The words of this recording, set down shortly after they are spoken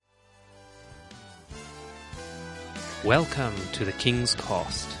Welcome to the King's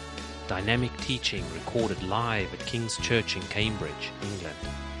Cast, dynamic teaching recorded live at King's Church in Cambridge, England.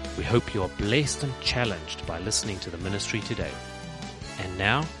 We hope you are blessed and challenged by listening to the ministry today. And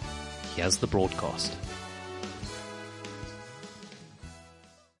now, here's the broadcast.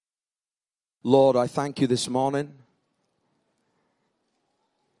 Lord, I thank you this morning.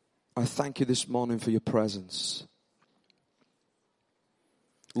 I thank you this morning for your presence.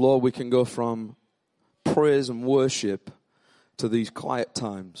 Lord, we can go from praise and worship to these quiet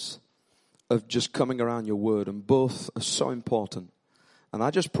times of just coming around your word, and both are so important. And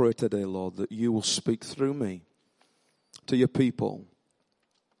I just pray today, Lord, that you will speak through me to your people.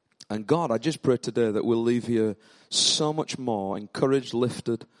 And God, I just pray today that we'll leave here so much more encouraged,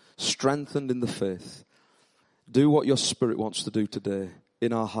 lifted, strengthened in the faith. Do what your Spirit wants to do today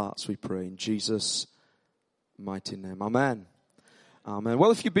in our hearts, we pray, in Jesus' mighty name. Amen. Amen. Well,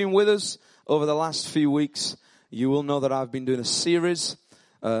 if you've been with us over the last few weeks, you will know that I've been doing a series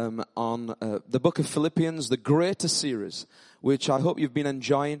on the book of Philippians, the greater series, which I hope you've been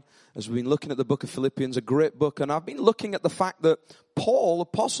enjoying as we've been looking at the book of Philippians, a great book. And I've been looking at the fact that Paul,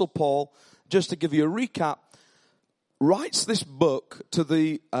 Apostle Paul, just to give you a recap, writes this book to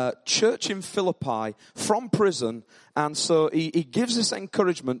the church in Philippi from prison. And so he gives this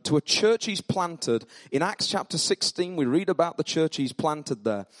encouragement to a church he's planted. In Acts chapter 16, we read about the church he's planted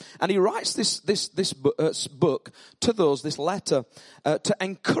there. And he writes this book to those, this letter, to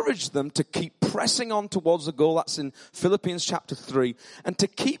encourage them to keep pressing on towards the goal. That's in Philippians chapter 3. And to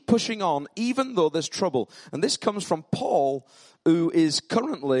keep pushing on even though there's trouble. And this comes from Paul, who is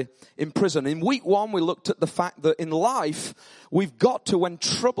currently in prison. In week 1, we looked at the fact that in life, we've got to, when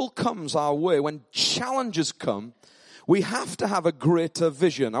trouble comes our way, when challenges come, we have to have a greater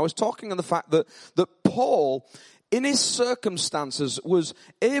vision. I was talking on the fact that Paul, in his circumstances, was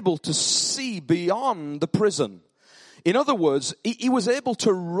able to see beyond the prison. In other words, he was able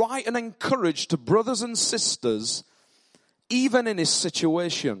to write and encourage to brothers and sisters, even in his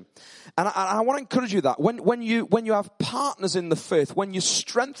situation. And I want to encourage you that when you have partners in the faith, when you're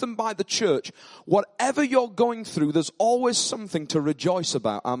strengthened by the church, whatever you're going through, there's always something to rejoice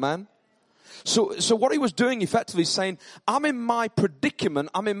about. Amen? So what he was doing effectively is saying, I'm in my predicament,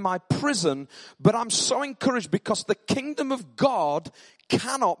 I'm in my prison, but I'm so encouraged because the kingdom of God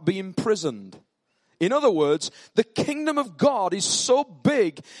cannot be imprisoned. In other words, the kingdom of God is so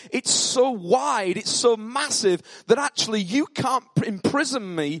big, it's so wide, it's so massive that actually you can't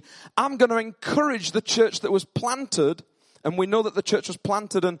imprison me. I'm going to encourage the church that was planted. And we know that the church was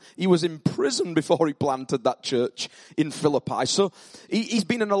planted and he was in prison before he planted that church in Philippi. So he's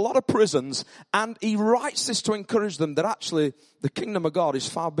been in a lot of prisons, and he writes this to encourage them that actually the kingdom of God is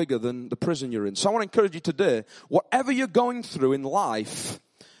far bigger than the prison you're in. So I want to encourage you today, whatever you're going through in life,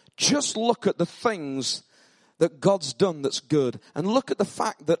 just look at the things that God's done that's good. And look at the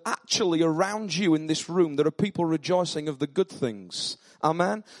fact that actually around you in this room, there are people rejoicing of the good things.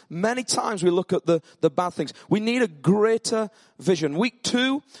 Amen. Many times we look at the bad things. We need a greater vision. Week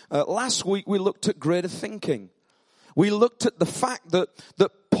 2, last week we looked at greater thinking. We looked at the fact that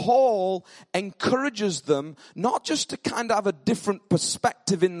Paul encourages them not just to kind of have a different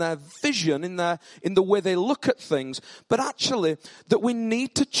perspective in their vision, in the way they look at things, but actually that we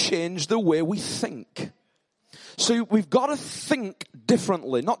need to change the way we think. So we've got to think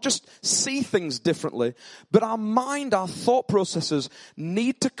differently, not just see things differently, but our mind, our thought processes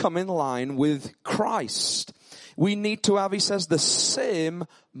need to come in line with Christ. We need to have, he says, the same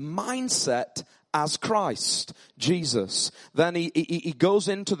mindset as Christ, Jesus. Then he goes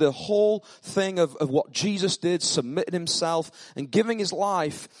into the whole thing of what Jesus did, submitting himself and giving his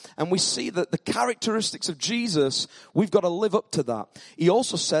life. And we see that the characteristics of Jesus, we've got to live up to that. He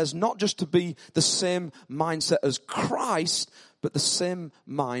also says not just to be the same mindset as Christ, but the same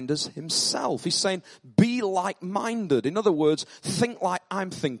mind as himself. He's saying, be like-minded. In other words, think like I'm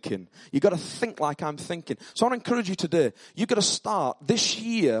thinking. You've got to think like I'm thinking. So I want to encourage you today, you've got to start this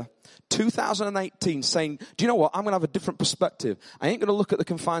year, 2018, saying, do you know what? I'm going to have a different perspective. I ain't going to look at the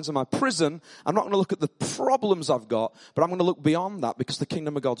confines of my prison. I'm not going to look at the problems I've got, but I'm going to look beyond that because the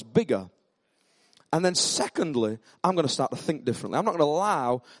kingdom of God's bigger. And then secondly, I'm going to start to think differently. I'm not going to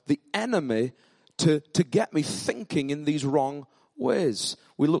allow the enemy to get me thinking in these wrong ways.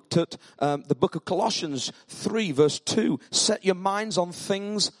 We looked at the book of Colossians 3 verse 2. Set your minds on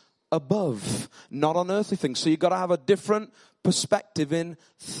things above, not on earthly things. So you've got to have a different perspective in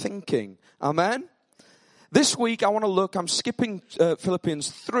thinking. Amen? This week I want to look, I'm skipping Philippians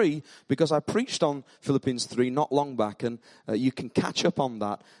 3 because I preached on Philippians 3 not long back, and you can catch up on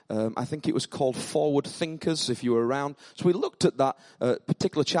that. I think it was called Forward Thinkers if you were around. So we looked at that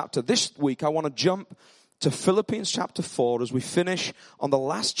particular chapter. This week I want to jump to Philippians chapter 4 as we finish on the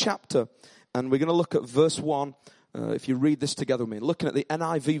last chapter. And we're going to look at verse 1. If you read this together with me, looking at the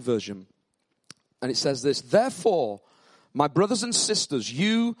NIV version. And it says this: "Therefore, my brothers and sisters,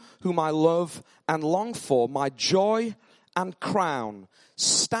 you whom I love and long for, my joy and crown,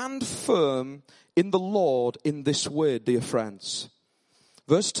 stand firm in the Lord in this way, dear friends."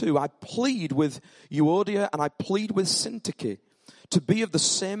 Verse 2, "I plead with Euodia and I plead with Syntyche to be of the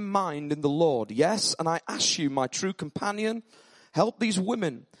same mind in the Lord. Yes, and I ask you, my true companion, help these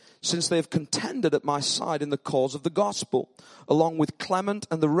women, since they have contended at my side in the cause of the gospel, along with Clement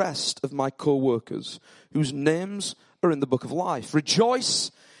and the rest of my co-workers, whose names are in the book of life.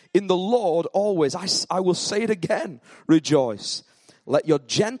 Rejoice in the Lord always." I will say it again, rejoice. "Let your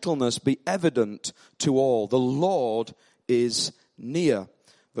gentleness be evident to all. The Lord is near."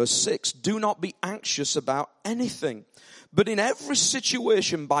 Verse 6, "Do not be anxious about anything, but in every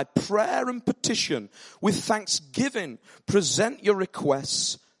situation by prayer and petition, with thanksgiving, present your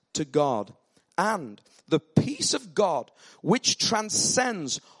requests to God. And the peace of God, which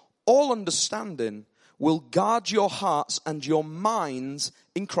transcends all understanding, will guard your hearts and your minds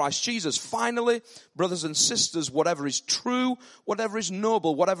in Christ Jesus." Finally, brothers and sisters, whatever is true, whatever is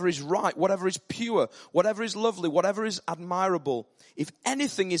noble, whatever is right, whatever is pure, whatever is lovely, whatever is admirable, if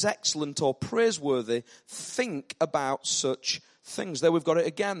anything is excellent or praiseworthy, think about such things. There we've got it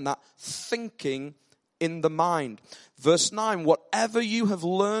again, that thinking in the mind. Verse 9, "Whatever you have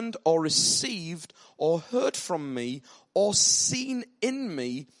learned or received or heard from me or seen in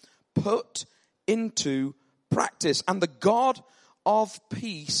me, put into practice, and the God of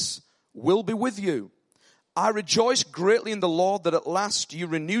peace will be with you. I rejoice greatly in the Lord that at last you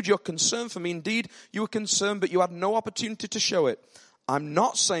renewed your concern for me. Indeed, you were concerned, but you had no opportunity to show it. I'm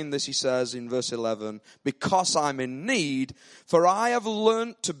not saying this," he says in verse 11, "because I'm in need, for I have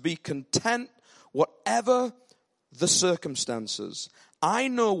learned to be content whatever the circumstances. I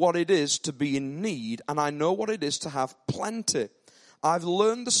know what it is to be in need, and I know what it is to have plenty. I've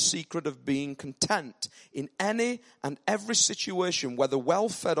learned the secret of being content in any and every situation, whether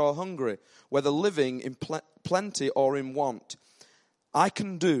well-fed or hungry, whether living in plenty or in want. I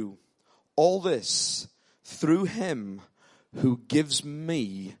can do all this through him who gives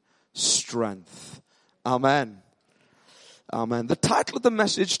me strength." Amen. Amen. The title of the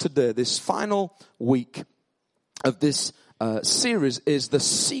message today, this final week of this series, is "The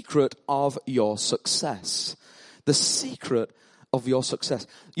Secret of Your Success." The secret of your success.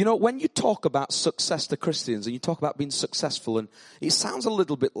 You know, when you talk about success to Christians and you talk about being successful, and it sounds a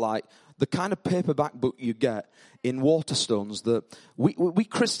little bit like the kind of paperback book you get in Waterstones, that we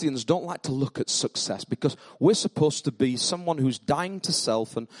Christians don't like to look at success, because we're supposed to be someone who's dying to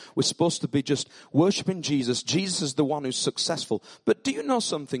self, and we're supposed to be just worshiping Jesus. Jesus is the one who's successful. But do you know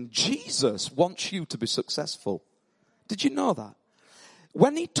something? Jesus wants you to be successful. Did you know that?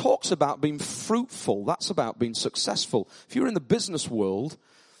 When he talks about being fruitful, that's about being successful. If you're in the business world,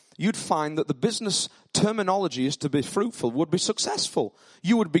 you'd find that the business terminology is to be fruitful, would be successful.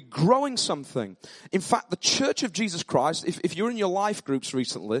 You would be growing something. In fact, the Church of Jesus Christ, if you're in your life groups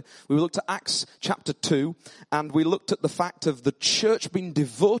recently, we looked at Acts chapter 2, and we looked at the fact of the church being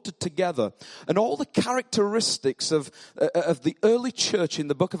devoted together. And all the characteristics of the early church in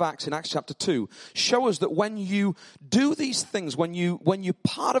the book of Acts, in Acts chapter 2, show us that when you do these things, when you're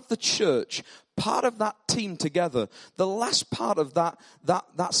part of the church, part of that team together, the last part of that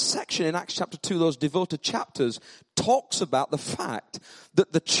section in Acts chapter 2, those devoted chapters, talks about the fact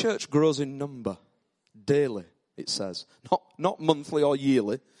that the church grows in number daily, it says. Not monthly or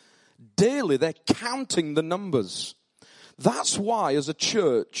yearly. Daily, they're counting the numbers. That's why, as a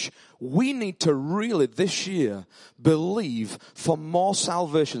church, we need to really this year believe for more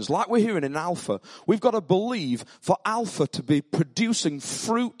salvations. Like we're hearing in Alpha, we've got to believe for Alpha to be producing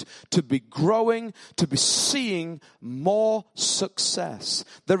fruit, to be growing, to be seeing more success.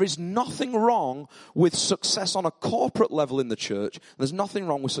 There is nothing wrong with success on a corporate level in the church. There's nothing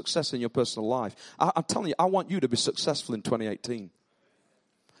wrong with success in your personal life. I'm telling you, I want you to be successful in 2018.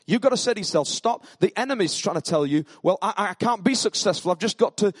 You've got to say to yourself, stop. The enemy's trying to tell you, well, I can't be successful. I've just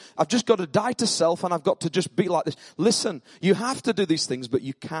got to die to self, and I've got to just be like this. Listen, you have to do these things, but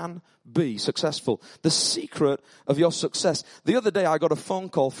you can be successful. The secret of your success. The other day I got a phone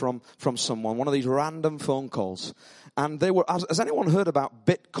call from someone, one of these random phone calls. And they were, has anyone heard about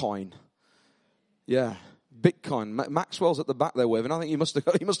Bitcoin? Yeah, Bitcoin. Maxwell's at the back there waving. I think he must have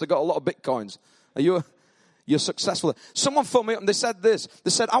got a lot of Bitcoins. Are you? you're successful. Someone phoned me up and they said this. They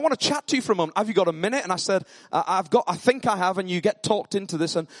said, I want to chat to you for a moment. Have you got a minute? And I said, I think I have. And you get talked into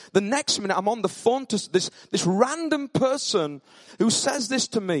this. And the next minute I'm on the phone to this random person who says this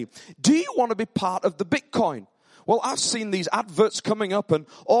to me. Do you want to be part of the Bitcoin? Well, I've seen these adverts coming up and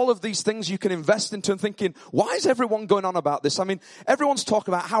all of these things you can invest into, and thinking, why is everyone going on about this? I mean, everyone's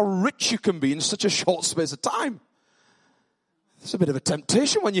talking about how rich you can be in such a short space of time. It's a bit of a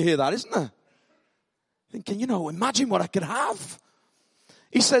temptation when you hear that, isn't there? Thinking, imagine what I could have.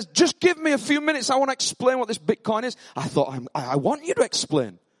 He says, just give me a few minutes. I want to explain what this Bitcoin is. I thought, I want you to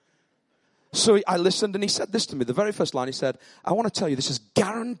explain. So I listened and he said this to me. The very first line, he said, I want to tell you this is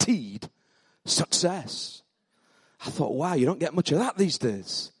guaranteed success. I thought, wow, you don't get much of that these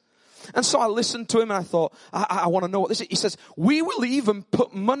days. And so I listened to him and I thought, I want to know what this is. He says, we will even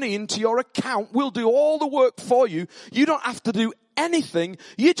put money into your account. We'll do all the work for you. You don't have to do anything.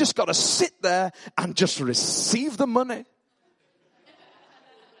 You just got to sit there and just receive the money.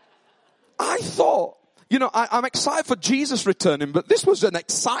 I thought, I'm excited for Jesus returning, but this was an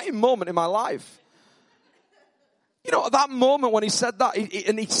exciting moment in my life. At that moment when he said that,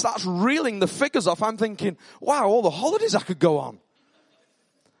 and he starts reeling the figures off, I'm thinking, wow, all the holidays I could go on.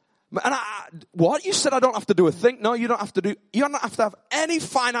 And what? You said I don't have to do a thing? No, you don't have to have any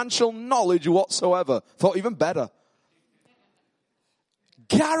financial knowledge whatsoever. Thought even better.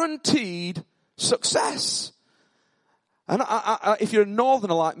 Guaranteed success. And if you're a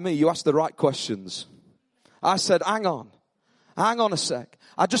northerner like me, you ask the right questions. I said, hang on a sec.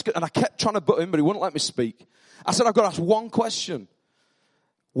 And I kept trying to butt in, but he wouldn't let me speak. I said, I've got to ask one question.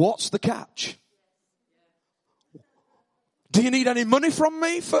 What's the catch? Do you need any money from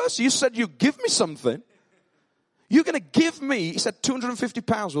me first? You said you'd give me something. You're going to give me, he said,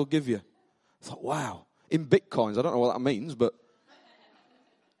 £250 we'll give you. I thought, wow, in Bitcoins. I don't know what that means, but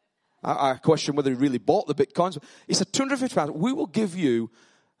I questioned whether he really bought the Bitcoins. He said, £250, we will give you,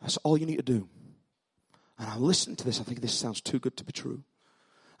 that's all you need to do. And I listened to this, I think this sounds too good to be true.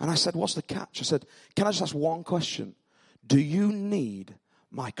 And I said, what's the catch? I said, can I just ask one question? Do you need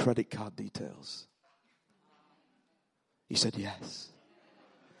my credit card details? He said, yes.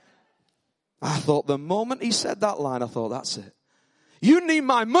 I thought the moment he said that line, I thought, that's it. You need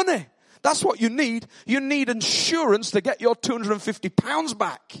my money. That's what you need. You need insurance to get your £250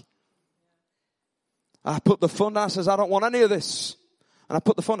 back. I put the phone down and says, I don't want any of this. And I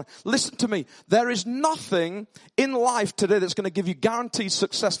put the phone down. Listen to me. There is nothing in life today that's going to give you guaranteed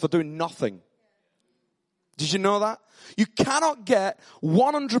success for doing nothing. Did you know that? You cannot get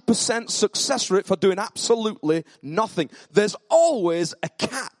 100% success rate for doing absolutely nothing. There's always a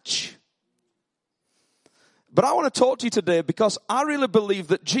catch. But I want to talk to you today because I really believe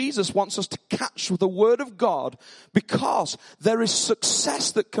that Jesus wants us to catch the Word of God, because there is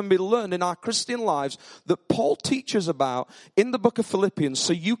success that can be learned in our Christian lives that Paul teaches about in the book of Philippians,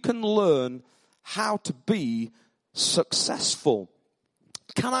 so you can learn how to be successful.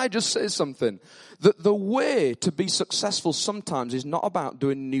 Can I just say something? That the way to be successful sometimes is not about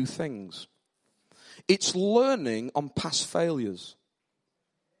doing new things. It's learning on past failures.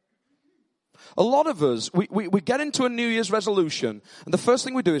 A lot of us, we get into a New Year's resolution, and the first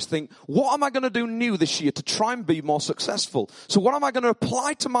thing we do is think, what am I going to do new this year to try and be more successful? So what am I going to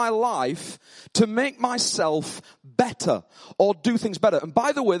apply to my life to make myself better or do things better? And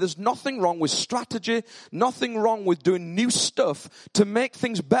by the way, there's nothing wrong with strategy, nothing wrong with doing new stuff to make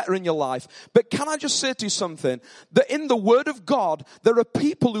things better in your life. But can I just say to you something? That in the Word of God, there are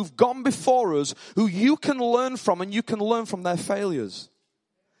people who've gone before us who you can learn from, and you can learn from their failures.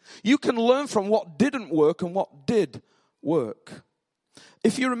 You can learn from what didn't work and what did work.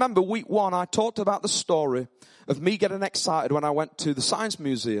 If you remember week 1, I talked about the story of me getting excited when I went to the Science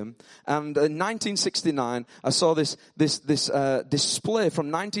Museum. And in 1969, I saw this display from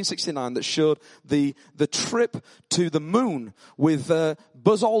 1969 that showed the trip to the moon with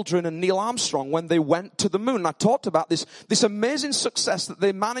Buzz Aldrin and Neil Armstrong when they went to the moon. And I talked about this amazing success that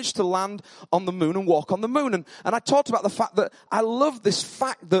they managed to land on the moon and walk on the moon. And I talked about the fact that I love this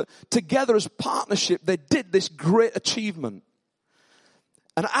fact that together as partnership, they did this great achievement.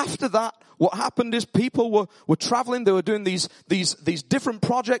 And after that, what happened is people were traveling. They were doing these different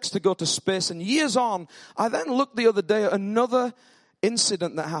projects to go to space. And years on, I then looked the other day at another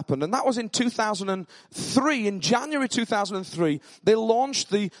incident that happened. And that was in 2003. In January 2003, they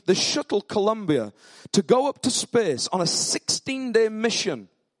launched the shuttle Columbia to go up to space on a 16-day mission.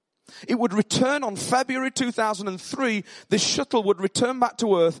 It would return on February 2003. This shuttle would return back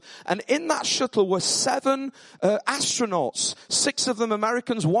to Earth. And in that shuttle were 7 astronauts. 6 of them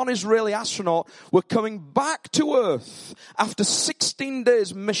Americans, 1 Israeli astronaut, were coming back to Earth after 16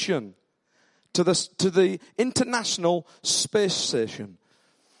 days mission to the International Space Station.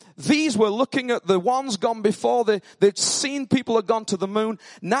 These were looking at the ones gone before. They'd seen people had gone to the moon.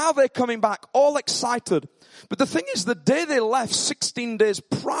 Now they're coming back all excited. But the thing is, the day they left, 16 days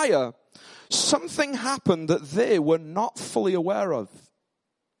prior, something happened that they were not fully aware of.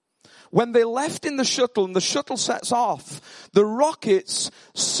 When they left in the shuttle and the shuttle sets off, the rockets,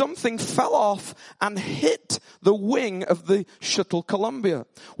 something fell off and hit the wing of the shuttle Columbia,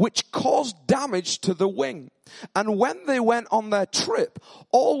 which caused damage to the wing. And when they went on their trip,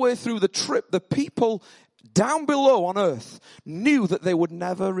 all the way through the trip, the people down below on Earth knew that they would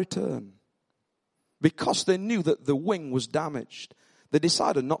never return because they knew that the wing was damaged. They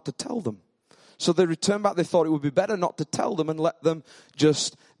decided not to tell them. So they returned back. They thought it would be better not to tell them and let them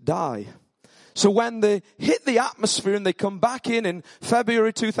just die. So when they hit the atmosphere and they come back in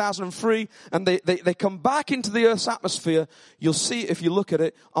February 2003 and they come back into the Earth's atmosphere, you'll see if you look at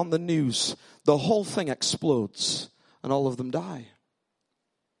it on the news, the whole thing explodes and all of them die.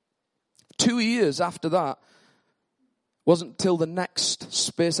 2 years after that, wasn't till the next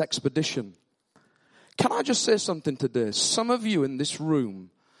space expedition. Can I just say something today? Some of you in this room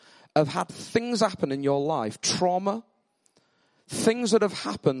have had things happen in your life, trauma, things that have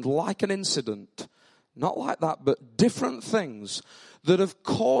happened like an incident, not like that, but different things that have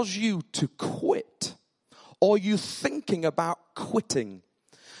caused you to quit or you thinking about quitting.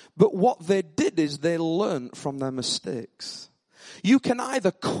 But what they did is they learned from their mistakes. You can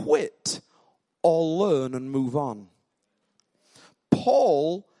either quit or learn and move on.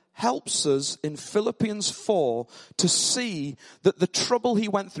 Paul helps us in Philippians 4 to see that the trouble he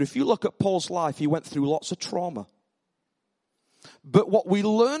went through, if you look at Paul's life, he went through lots of trauma. But what we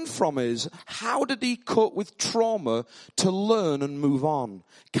learn from is, how did he cope with trauma to learn and move on?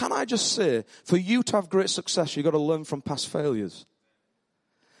 Can I just say, for you to have great success, you've got to learn from past failures.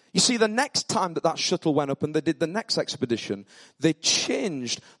 You see, the next time that shuttle went up and they did the next expedition, they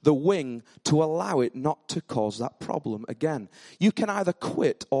changed the wing to allow it not to cause that problem again. You can either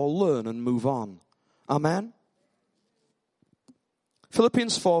quit or learn and move on. Amen?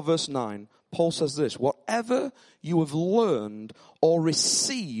 Philippians 4 verse 9, Paul says this: whatever you have learned or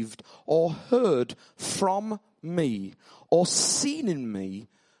received or heard from me or seen in me,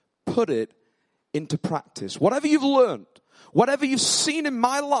 put it into practice. Whatever you've learned, whatever you've seen in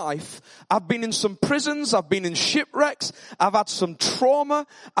my life, I've been in some prisons, I've been in shipwrecks, I've had some trauma,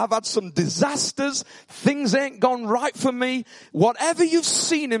 I've had some disasters, things ain't gone right for me. Whatever you've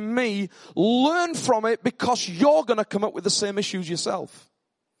seen in me, learn from it, because you're going to come up with the same issues yourself.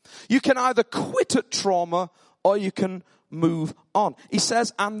 You can either quit at trauma or you can move on. He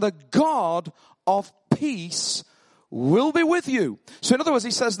says, and the God of peace will be with you. So in other words,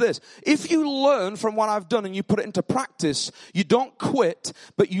 he says this: if you learn from what I've done and you put it into practice, you don't quit,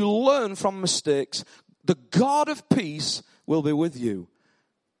 but you learn from mistakes, the God of peace will be with you.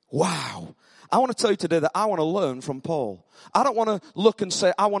 Wow. I want to tell you today that I want to learn from Paul. I don't want to look and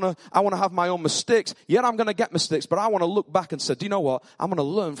say, I want to have my own mistakes. Yeah, I'm going to get mistakes, but I want to look back and say, do you know what? I'm going to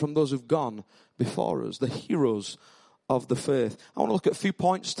learn from those who've gone before us, the heroes of the faith. I want to look at a few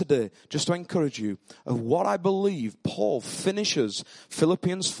points today just to encourage you of what I believe Paul finishes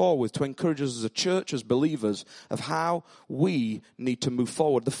Philippians 4 with, to encourage us as a church, as believers, of how we need to move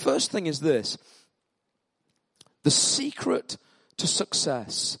forward. The first thing is this: the secret to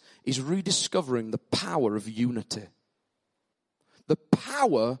success is rediscovering the power of unity. The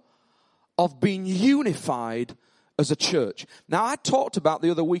power of being unified as a church. Now, I talked about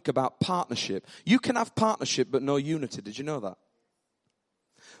the other week about partnership. You can have partnership but no unity. Did you know that?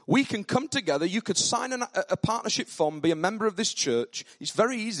 We can come together. You could sign a partnership form, be a member of this church. It's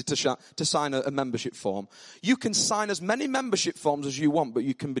very easy to sign a membership form. You can sign as many membership forms as you want, but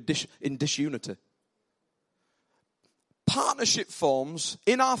you can be in disunity. Partnership forms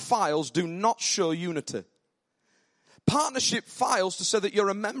in our files do not show unity. Partnership files to say that you're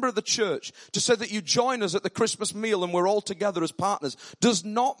a member of the church, to say that you join us at the Christmas meal and we're all together as partners, does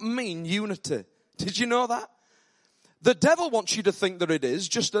not mean unity. Did you know that? The devil wants you to think that it is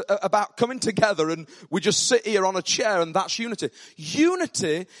just about coming together and we just sit here on a chair and that's unity.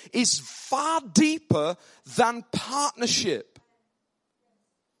 Unity is far deeper than partnership.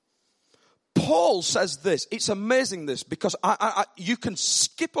 Paul says this. It's amazing this, because you can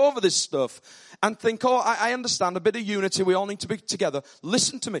skip over this stuff and think, oh, I understand a bit of unity. We all need to be together.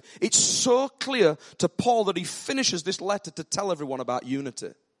 Listen to me. It's so clear to Paul that he finishes this letter to tell everyone about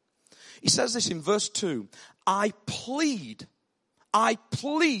unity. He says this in verse 2. I plead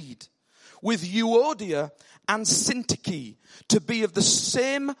with Euodia and Syntyche to be of the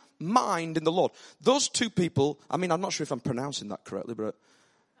same mind in the Lord. Those two people, I'm not sure if I'm pronouncing that correctly, but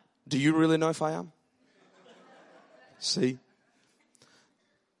Do you really know if I am? See?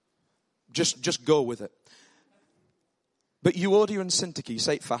 Just go with it. But Euodia and Syntyche,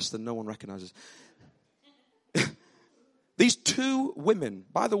 say it fast and no one recognizes. These two women,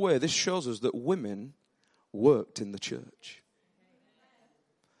 by the way, this shows us that women worked in the church.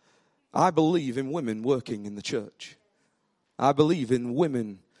 I believe in women working in the church. I believe in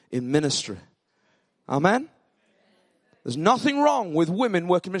women in ministry. Amen? There's nothing wrong with women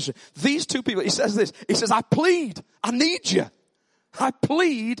working in ministry. These two people, he says this. He says, I plead. I need you. I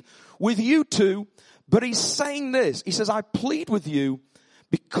plead with you two. But he's saying this. He says, I plead with you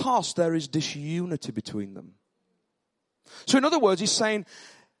because there is disunity between them. So in other words, he's saying,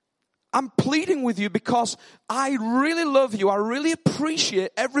 I'm pleading with you because I really love you. I really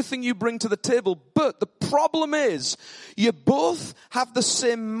appreciate everything you bring to the table. But the problem is, you both have the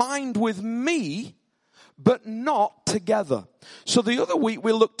same mind with me, but not together. So the other week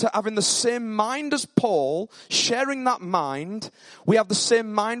we looked at having the same mind as Paul, sharing that mind. We have the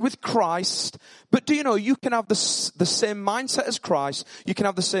same mind with Christ. But do you know, you can have the same mindset as Christ. You can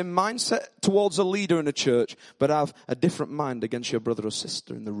have the same mindset towards a leader in a church, but have a different mind against your brother or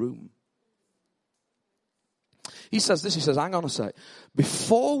sister in the room. He says this, he says, hang on a sec.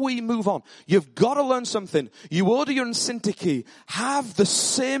 Before we move on, you've got to learn something. Euodia and Syntyche have the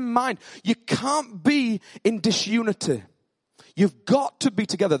same mind. You can't be in disunity. You've got to be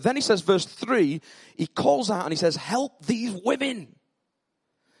together. Then he says, verse 3, he calls out and he says, help these women.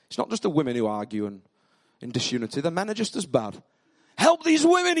 It's not just the women who argue and in disunity. The men are just as bad. Help these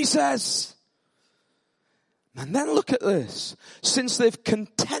women, he says. And then look at this. Since they've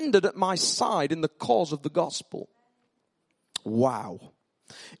contended at my side in the cause of the gospel. Wow.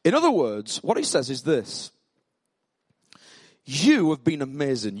 In other words, what he says is this. You have been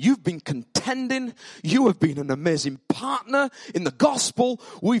amazing. You've been contending. You have been an amazing partner in the gospel.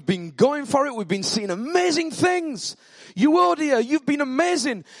 We've been going for it. We've been seeing amazing things. Euodia, you've been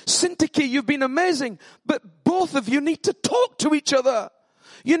amazing. Syntyche, you've been amazing. But both of you need to talk to each other.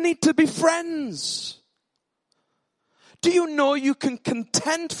 You need to be friends. Do you know you can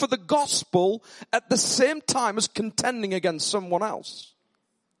contend for the gospel at the same time as contending against someone else?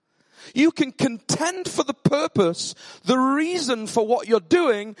 You can contend for the purpose, the reason for what you're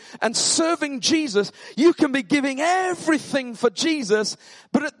doing and serving Jesus. You can be giving everything for Jesus,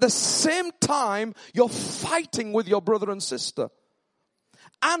 but at the same time, you're fighting with your brother and sister.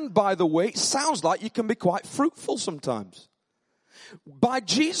 And by the way, it sounds like you can be quite fruitful sometimes. By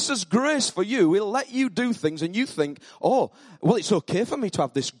Jesus' grace for you, he'll let you do things and you think, oh, well, it's okay for me to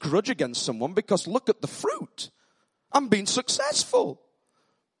have this grudge against someone because look at the fruit. I'm being successful.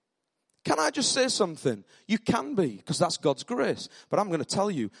 Can I just say something? You can be, because that's God's grace. But I'm going to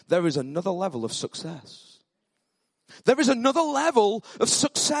tell you, there is another level of success. There is another level of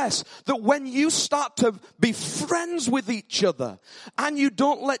success that when you start to be friends with each other and you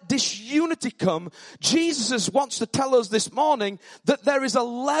don't let disunity come, Jesus wants to tell us this morning that there is a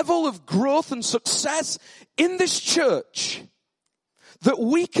level of growth and success in this church that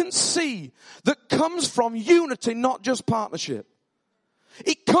we can see that comes from unity, not just partnership.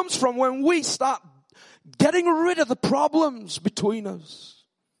 It comes from when we start getting rid of the problems between us.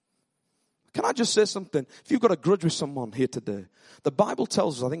 Can I just say something? If you've got a grudge with someone here today, the Bible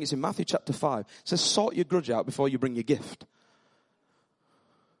tells us, I think it's in Matthew chapter 5, it says sort your grudge out before you bring your gift.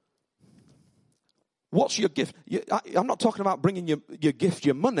 What's your gift? I'm not talking about bringing your gift,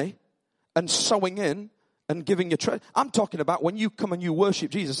 your money, and sowing in and giving your treasure. I'm talking about when you come and you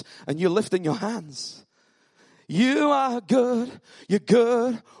worship Jesus and you're lifting your hands. You are good, you're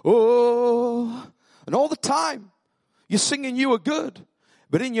good, oh. And all the time, you're singing you are good.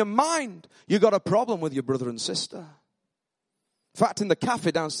 But in your mind, you got a problem with your brother and sister. In fact, in the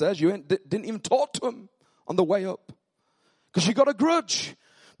cafe downstairs, you didn't even talk to him on the way up. Because you got a grudge.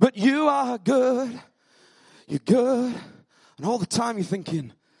 But you are good. You're good. And all the time you're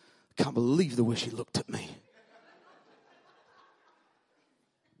thinking, I can't believe the way she looked at me.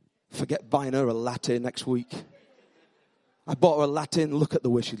 Forget buying her a latte next week. I bought her a latte and look at the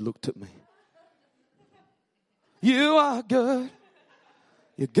way she looked at me. You are good.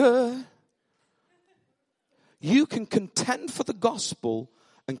 You're good. You can contend for the gospel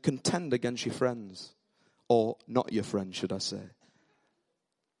and contend against your friends. Or not your friends, should I say.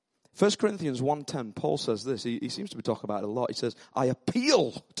 1 Corinthians 1:10, Paul says this. He seems to be talking about it a lot. He says, I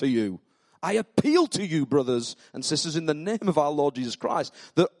appeal to you. I appeal to you, brothers and sisters, in the name of our Lord Jesus Christ,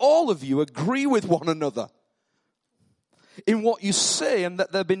 that all of you agree with one another in what you say, and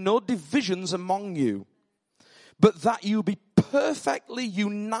that there be no divisions among you, but that you be perfectly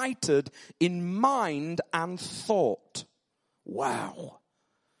united in mind and thought. Wow.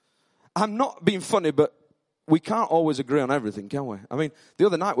 I'm not being funny, but we can't always agree on everything, can we? I mean, the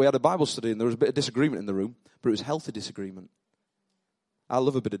other night we had a Bible study and there was a bit of disagreement in the room, but it was healthy disagreement. I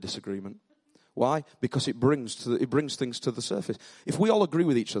love a bit of disagreement. Why? Because it brings things to the surface. If we all agree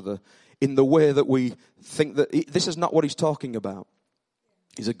with each other in the way that we think that this is not what he's talking about.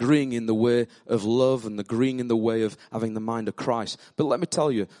 He's agreeing in the way of love and agreeing in the way of having the mind of Christ. But let me tell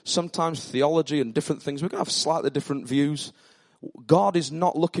you, sometimes theology and different things, we're going to have slightly different views. God is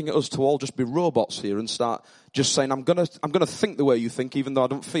not looking at us to all just be robots here and start just saying, I'm going to think the way you think, even though I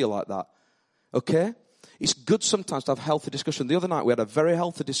don't feel like that. Okay? It's good sometimes to have healthy discussion. The other night we had a very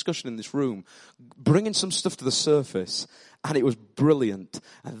healthy discussion in this room, bringing some stuff to the surface, and it was brilliant.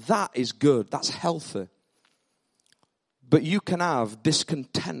 And that is good. That's healthy. But you can have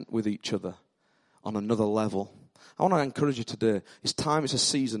discontent with each other on another level. I want to encourage you today. It's a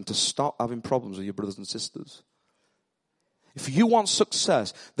season to stop having problems with your brothers and sisters. If you want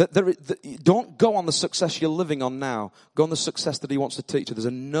success, don't go on the success you're living on now. Go on the success that he wants to teach you. There's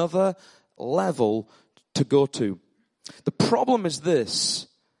another level to go to. The problem is this,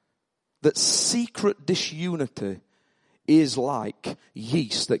 that secret disunity is like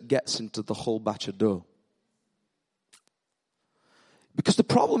yeast that gets into the whole batch of dough. Because the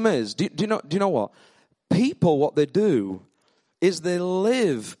problem is, do you know what? People, what they do is they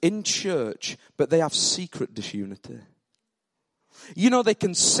live in church, but they have secret disunity. You know, they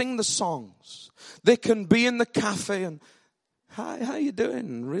can sing the songs. They can be in the cafe and, hi, how you doing?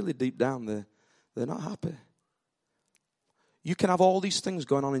 And really deep down, they're not happy. You can have all these things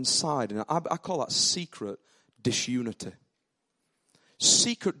going on inside, and I call that secret disunity.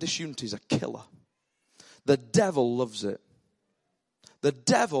 Secret disunity is a killer. The devil loves it. The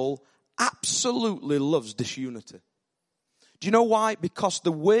devil absolutely loves disunity. Do you know why? Because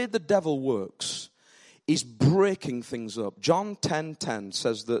the way the devil works is breaking things up. John 10:10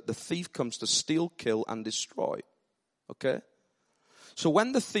 says that the thief comes to steal, kill, and destroy. Okay? So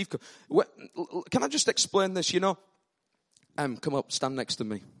when the thief comes... Can I just explain this? You know, come up, stand next to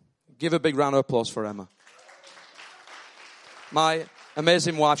me. Give a big round of applause for Emma. My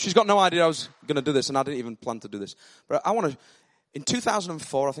amazing wife. She's got no idea I was going to do this, and I didn't even plan to do this. But I want to... In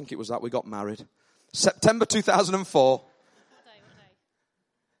 2004, I think it was that, we got married. September 2004. What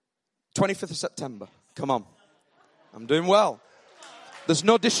day? 25th of September. Come on. I'm doing well. There's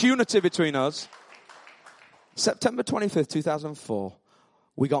no disunity between us. September 25th, 2004,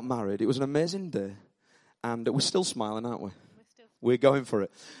 we got married. It was an amazing day. And we're still smiling, aren't we? We're going for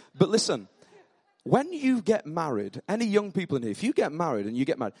it. But listen, when you get married, any young people in here, if you get married and you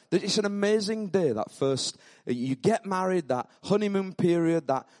get married, it's an amazing day, that first, you get married, that honeymoon period,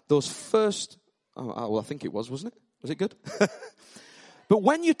 those first, well, I think it was, wasn't it? Was it good? But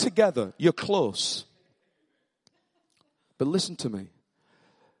when you're together, you're close. But listen to me.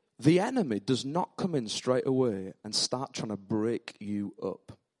 The enemy does not come in straight away and start trying to break you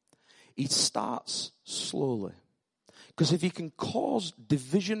up. He starts slowly. Because if he can cause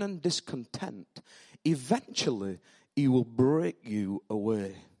division and discontent, eventually he will break you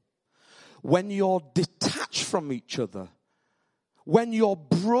away. When you're detached from each other, when you're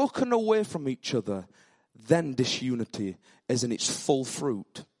broken away from each other, then disunity is in its full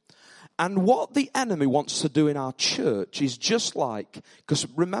fruit. And what the enemy wants to do in our church is just like, because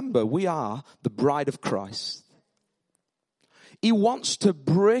remember, we are the bride of Christ. He wants to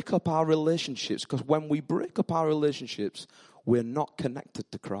break up our relationships, because when we break up our relationships, we're not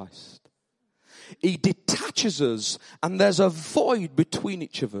connected to Christ. He detaches us, and there's a void between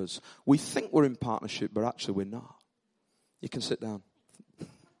each of us. We think we're in partnership, but actually we're not. You can sit down.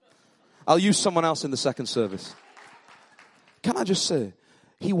 I'll use someone else in the second service. Can I just say,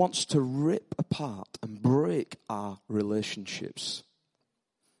 he wants to rip apart and break our relationships.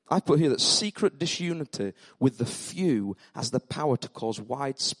 I put here that secret disunity with the few has the power to cause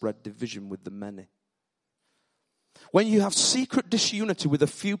widespread division with the many. When you have secret disunity with a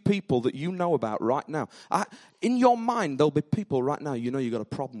few people that you know about right now, in your mind there'll be people right now you know you've got a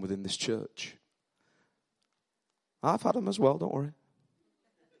problem with in this church. I've had them as well, don't worry.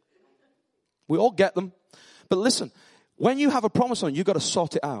 We all get them. But listen, when you have a problem with someone, you've got to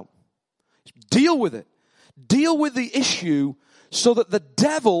sort it out. Deal with it. Deal with the issue so that the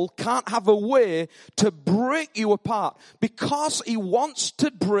devil can't have a way to break you apart, because he wants to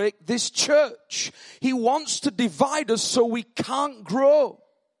break this church. He wants to divide us so we can't grow.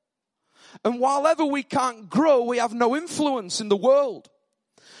 And while ever we can't grow, we have no influence in the world.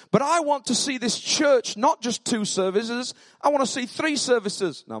 But I want to see this church not just 2 services. I want to see 3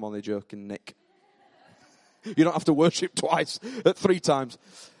 services. No, I'm only joking, Nick. You don't have to worship twice at 3 times.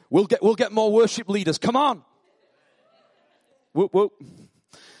 We'll get more worship leaders. Come on. Whoop, whoop.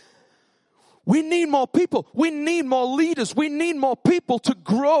 We need more people. We need more leaders. We need more people to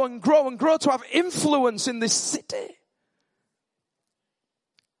grow and grow and grow, to have influence in this city.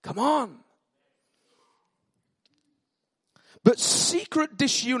 Come on. But secret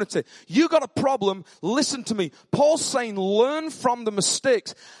disunity. You got a problem, listen to me. Paul's saying, learn from the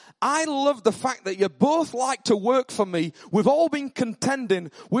mistakes. I love the fact that you both like to work for me. We've all been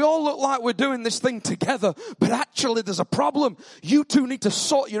contending. We all look like we're doing this thing together. But actually there's a problem. You two need to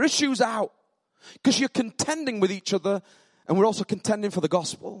sort your issues out. Because you're contending with each other, and we're also contending for the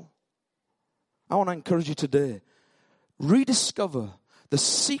gospel. I want to encourage you today. Rediscover. The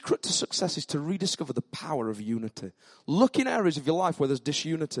secret to success is to rediscover the power of unity. Look in areas of your life where there's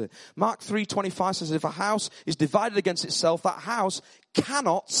disunity. Mark 3:25 says, if a house is divided against itself, that house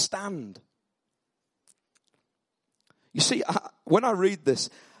cannot stand. You see, when I read this,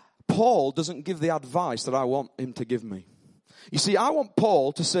 Paul doesn't give the advice that I want him to give me. You see, I want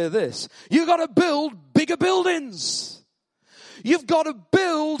Paul to say this: you got to build bigger buildings. You've got to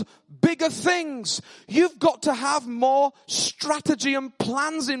build bigger things. You've got to have more strategy and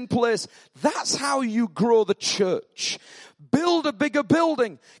plans in place. That's how you grow the church. Build a bigger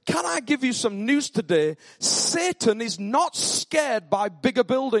building. Can I give you some news today? Satan is not scared by bigger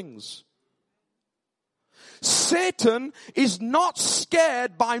buildings. Satan is not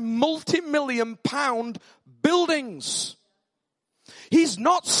scared by multi-million-pound buildings. He's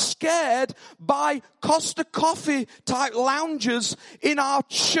not scared by Costa Coffee type lounges in our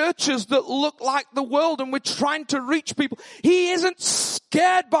churches that look like the world and we're trying to reach people. He isn't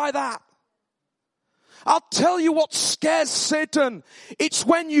scared by that. I'll tell you what scares Satan. It's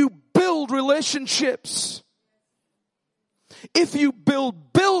when you build relationships. If you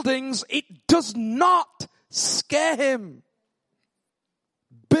build buildings, it does not scare him.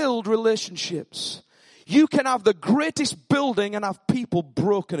 Build relationships. You can have the greatest building and have people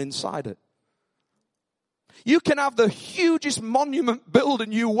broken inside it. You can have the hugest monument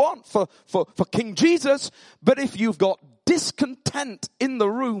building you want for King Jesus, but if you've got discontent in the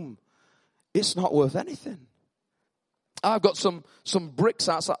room, it's not worth anything. I've got some bricks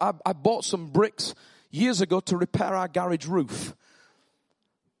outside. I bought some bricks years ago to repair our garage roof.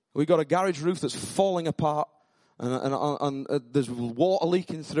 We got a garage roof that's falling apart, and there's water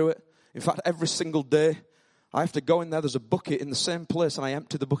leaking through it. In fact, every single day, I have to go in there. There's a bucket in the same place, and I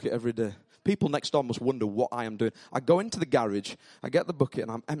empty the bucket every day. People next door must wonder what I am doing. I go into the garage, I get the bucket,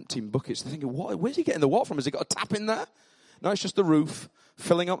 and I'm emptying buckets. They're thinking, where's he getting the water from? Has he got a tap in there? No, it's just the roof,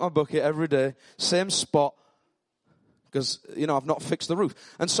 filling up my bucket every day, same spot, because, I've not fixed the roof.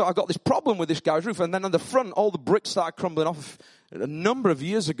 And so I got this problem with this garage roof, and then on the front, all the bricks started crumbling off a number of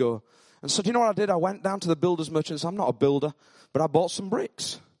years ago. And so do you know what I did? I went down to the builder's merchant. I'm not a builder, but I bought some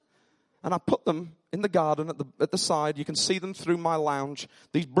bricks. And I put them in the garden at the side. You can see them through my lounge.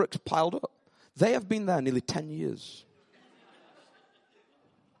 These bricks piled up. They have been there nearly 10 years.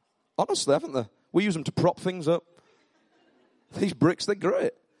 Honestly, haven't they? We use them to prop things up. These bricks, they're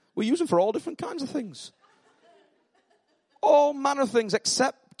great. We use them for all different kinds of things. All manner of things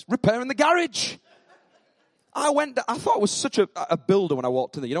except repairing the garage. I thought I was such a builder when I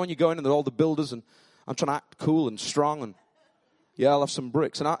walked in there. When you go in and there are all the builders and I'm trying to act cool and strong and I'll have some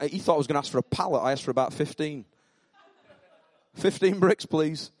bricks. And he thought I was going to ask for a pallet. I asked for about 15. 15 bricks,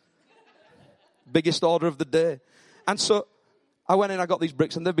 please. Biggest order of the day. And so I went in, I got these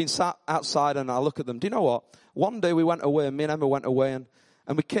bricks, and they've been sat outside, and I look at them. Do you know what? One day we went away, me and Emma went away, and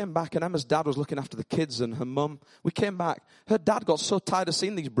we came back, and Emma's dad was looking after the kids and her mum. We came back. Her dad got so tired of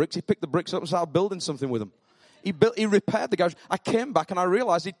seeing these bricks, he picked the bricks up and started building something with them. He repaired the garage. I came back, and I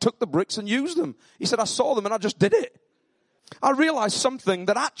realized he took the bricks and used them. He said, I saw them, and I just did it. I realized something,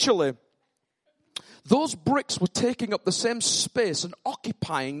 that actually those bricks were taking up the same space and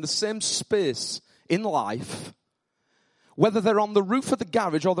occupying the same space in life, whether they're on the roof of the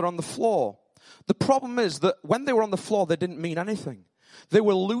garage or they're on the floor. The problem is that when they were on the floor, they didn't mean anything. They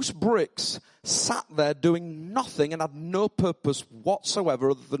were loose bricks, sat there doing nothing and had no purpose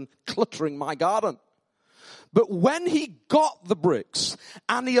whatsoever other than cluttering my garden. But when he got the bricks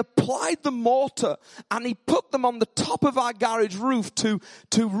and he applied the mortar and he put them on the top of our garage roof to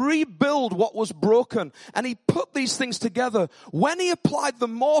rebuild what was broken, and he put these things together, when he applied the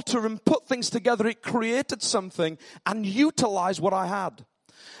mortar and put things together, it created something and utilized what I had.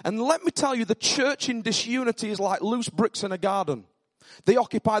 And let me tell you, the church in disunity is like loose bricks in a garden. They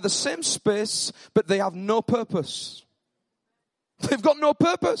occupy the same space, but they have no purpose. They've got no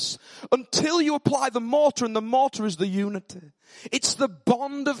purpose until you apply the mortar, and the mortar is the unity. It's the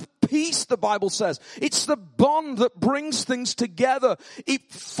bond of peace, the Bible says. It's the bond that brings things together.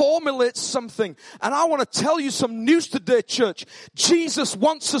 It formulates something. And I want to tell you some news today, church. Jesus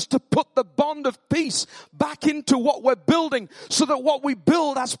wants us to put the bond of peace back into what we're building, so that what we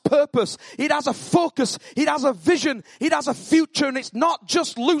build has purpose. It has a focus. It has a vision. It has a future. And it's not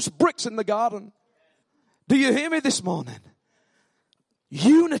just loose bricks in the garden. Do you hear me this morning?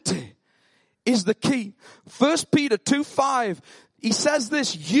 Unity is the key. 1 Peter 2:5, he says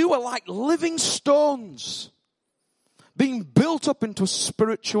this: you are like living stones being built up into a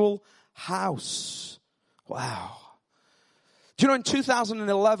spiritual house. Wow. Do you know, in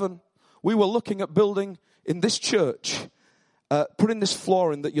 2011, we were looking at building in this church, putting this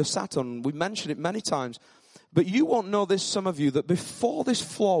floor in that you're sat on. We mentioned it many times. But you won't know this, some of you, that before this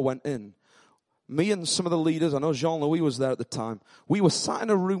floor went in, me and some of the leaders, I know Jean-Louis was there at the time, we were sat in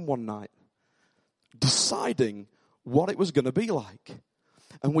a room one night deciding what it was going to be like.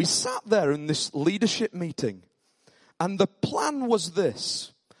 And we sat there in this leadership meeting, and the plan was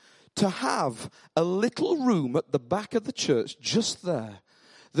this: to have a little room at the back of the church just there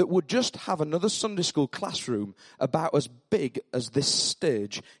that would just have another Sunday school classroom about as big as this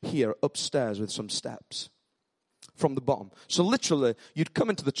stage here upstairs with some steps from the bottom. So literally, you'd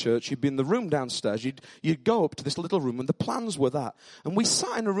come into the church, you'd be in the room downstairs, you'd go up to this little room, and the plans were that. And we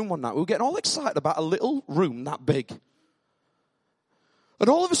sat in a room one night, we were getting all excited about a little room that big. And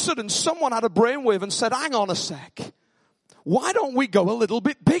all of a sudden, someone had a brainwave and said, hang on a sec, why don't we go a little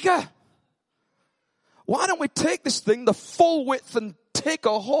bit bigger? Why don't we take this thing the full width and take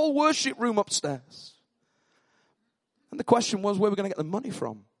a whole worship room upstairs? And the question was, where were we going to get the money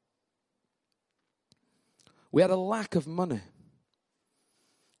from? We had a lack of money.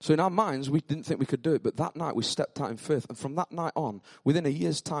 So in our minds, we didn't think we could do it. But that night, we stepped out in faith. And from that night on, within a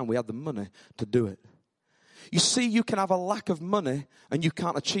year's time, we had the money to do it. You see, you can have a lack of money and you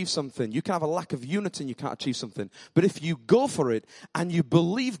can't achieve something. You can have a lack of unity and you can't achieve something. But if you go for it and you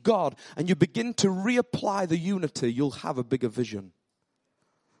believe God and you begin to reapply the unity, you'll have a bigger vision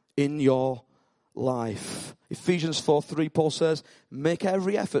in your life. Ephesians 4:3, Paul says, make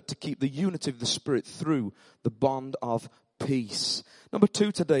every effort to keep the unity of the Spirit through the bond of peace. Number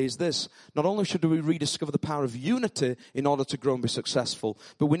 2 today is this: not only should we rediscover the power of unity in order to grow and be successful,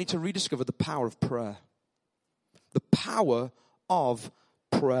 but we need to rediscover the power of prayer. The power of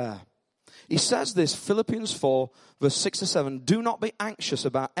prayer. He says this, Philippians 4, verse 6 to 7, do not be anxious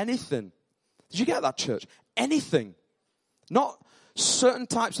about anything. Did you get that, church? Anything. Not certain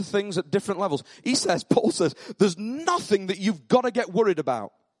types of things at different levels. He says, Paul says, there's nothing that you've got to get worried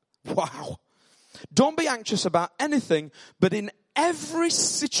about. Wow. Don't be anxious about anything, but in every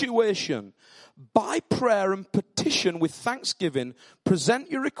situation, by prayer and petition with thanksgiving,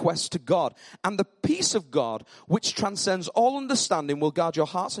 present your requests to God. And the peace of God, which transcends all understanding, will guard your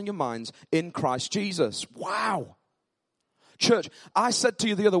hearts and your minds in Christ Jesus. Wow. Church, I said to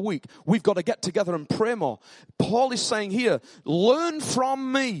you the other week, we've got to get together and pray more. Paul is saying here, learn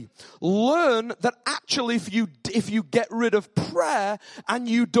from me. Learn that actually if you get rid of prayer and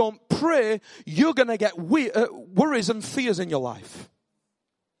you don't pray, you're going to get worries and fears in your life.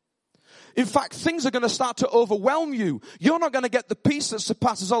 In fact, things are going to start to overwhelm you. You're not going to get the peace that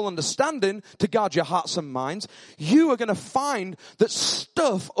surpasses all understanding to guard your hearts and minds. You are going to find that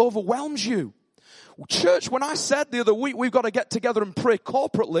stuff overwhelms you. Church, when I said the other week we've got to get together and pray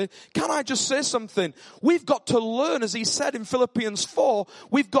corporately, can I just say something? We've got to learn, as he said in Philippians 4,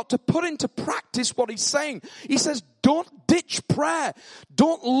 we've got to put into practice what he's saying. He says, don't ditch prayer.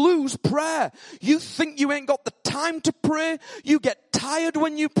 Don't lose prayer. You think you ain't got the time to pray. You get tired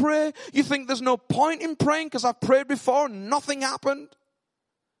when you pray. You think there's no point in praying because I've prayed before and nothing happened.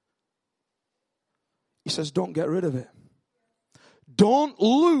 He says, don't get rid of it. Don't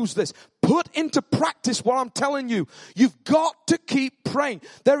lose this. Put into practice what I'm telling you. You've got to keep praying.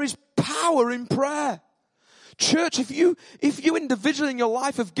 There is power in prayer. Church, if you individually in your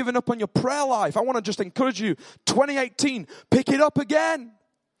life have given up on your prayer life, I want to just encourage you, 2018, pick it up again.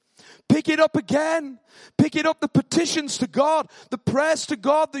 Pick it up again. Pick it up, the petitions to God, the prayers to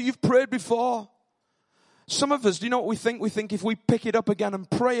God that you've prayed before. Some of us, do you know what we think? We think if we pick it up again and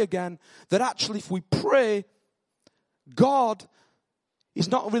pray again, that actually if we pray, God, He's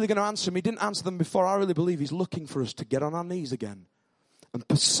not really going to answer them. He didn't answer them before. I really believe He's looking for us to get on our knees again and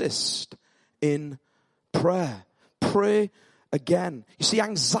persist in prayer. Pray again. You see,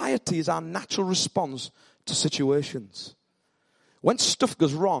 anxiety is our natural response to situations. When stuff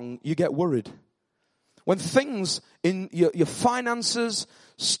goes wrong, you get worried. When things in your finances,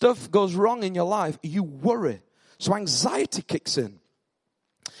 stuff goes wrong in your life, you worry. So anxiety kicks in.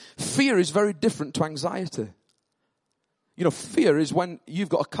 Fear is very different to anxiety. You know, fear is when you've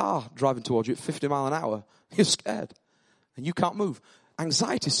got a car driving towards you at 50 miles an hour. You're scared and you can't move.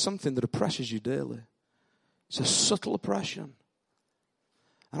 Anxiety is something that oppresses you daily. It's a subtle oppression.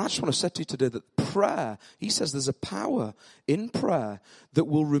 And I just want to say to you today that prayer, he says there's a power in prayer that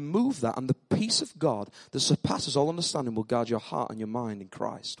will remove that, and the peace of God that surpasses all understanding will guard your heart and your mind in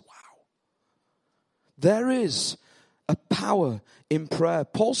Christ. Wow. There is a power in prayer.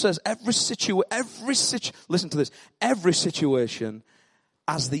 Paul says listen to this, every situation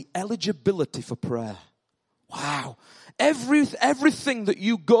has the eligibility for prayer. Wow. Everything that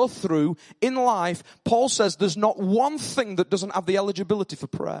you go through in life, Paul says there's not one thing that doesn't have the eligibility for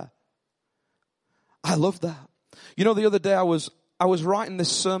prayer. I love that. You know, the other day I was writing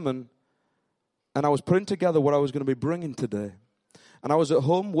this sermon and I was putting together what I was going to be bringing today. And I was at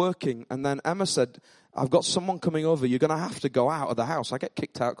home working, and then Emma said, I've got someone coming over. You're going to have to go out of the house. I get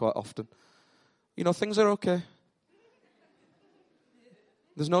kicked out quite often. You know, things are okay.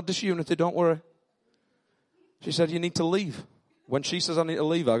 There's no disunity, don't worry. She said, you need to leave. When she says I need to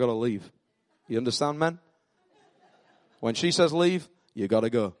leave, I got to leave. You understand, men? When she says leave, you got to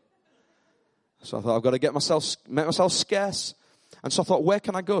go. So I thought, I've got to make myself scarce. And so I thought, where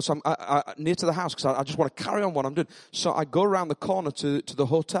can I go? So I'm near to the house because I just want to carry on what I'm doing. So I go around the corner to the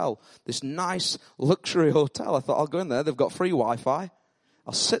hotel, this nice luxury hotel. I thought, I'll go in there. They've got free Wi-Fi.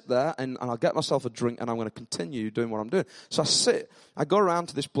 I'll sit there and I'll get myself a drink and I'm going to continue doing what I'm doing. So I go around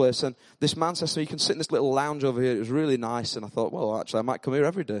to this place, and this man says to me, you can sit in this little lounge over here. It was really nice. And I thought, well, actually, I might come here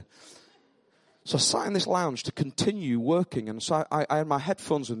every day. So I sat in this lounge to continue working, and so I had my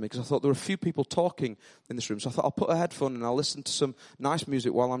headphones with me because I thought there were a few people talking in this room. So I thought I'll put a headphone and I'll listen to some nice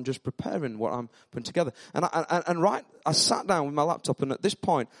music while I'm just preparing what I'm putting together. And I sat down with my laptop, and at this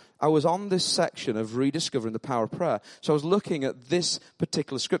point I was on this section of rediscovering the power of prayer. So I was looking at this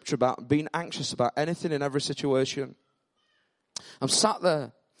particular scripture about being anxious about anything in every situation. I'm sat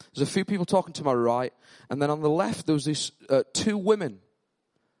there. There's a few people talking to my right, and then on the left there was these two women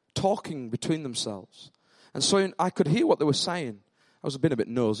talking between themselves. And so I could hear what they were saying. I was being a bit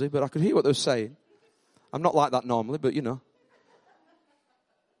nosy, but I could hear what they were saying. I'm not like that normally, but you know.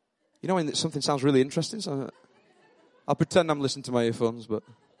 You know when something sounds really interesting? So I'll pretend I'm listening to my earphones, but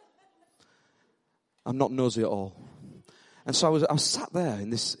I'm not nosy at all. And so I was sat there in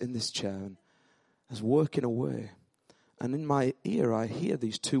this chair, and I was working away. And in my ear I hear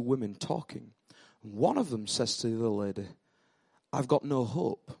these two women talking. And one of them says to the other lady, I've got no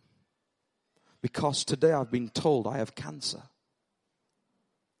hope, because today I've been told I have cancer.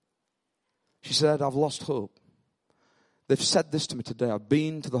 She said, I've lost hope. They've said this to me today. I've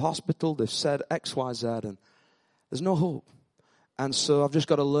been to the hospital. They've said X, Y, Z, and there's no hope. And so I've just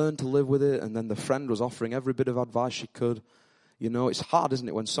got to learn to live with it. And then the friend was offering every bit of advice she could. You know, it's hard, isn't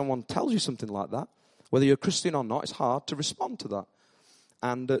it, when someone tells you something like that? Whether you're a Christian or not, it's hard to respond to that.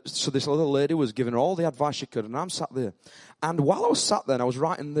 And so this other lady was giving her all the advice she could, and I'm sat there. And while I was sat there and I was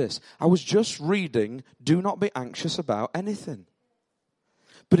writing this, I was just reading, do not be anxious about anything,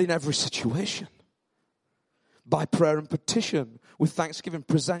 but in every situation, by prayer and petition, with thanksgiving,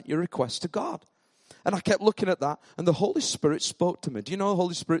 present your requests to God. And I kept looking at that, and the Holy Spirit spoke to me. Do you know the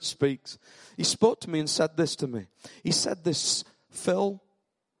Holy Spirit speaks? He spoke to me and said this to me. He said this, Phil,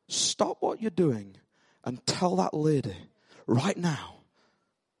 stop what you're doing and tell that lady right now,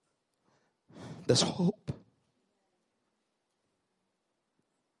 there's hope.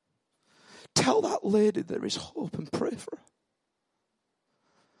 Tell that lady there is hope and pray for her.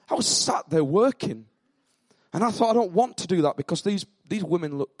 I was sat there working, and I thought, I don't want to do that because these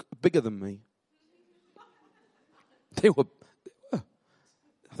women look bigger than me. They were.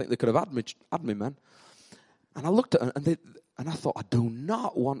 I think they could have had me, man. And I looked at them, and I thought, I do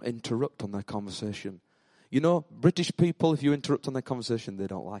not want to interrupt on their conversation. You know, British people, if you interrupt on their conversation, they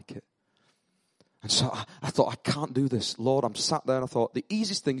don't like it. And so I thought, I can't do this. Lord, I'm sat there and I thought, the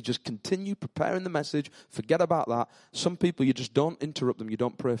easiest thing is just continue preparing the message. Forget about that. Some people, you just don't interrupt them. You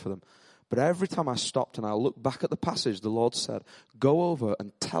don't pray for them. But every time I stopped and I looked back at the passage, the Lord said, go over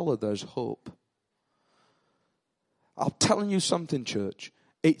and tell her there's hope. I'm telling you something, church.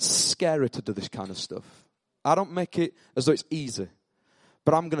 It's scary to do this kind of stuff. I don't make it as though it's easy.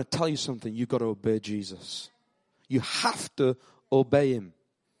 But I'm going to tell you something. You've got to obey Jesus. You have to obey him.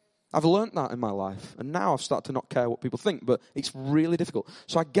 I've learned that in my life, and now I've started to not care what people think, but it's really difficult.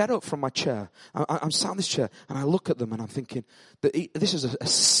 So I get up from my chair, I'm sat in this chair, and I look at them, and I'm thinking, that this is a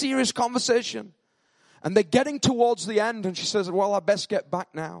serious conversation. And they're getting towards the end, and she says, well, I best get back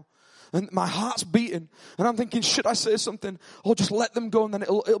now. And my heart's beating. And I'm thinking, should I say something? Or just let them go and then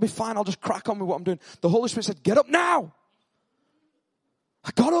it'll be fine. I'll just crack on with what I'm doing. The Holy Spirit said, get up now. I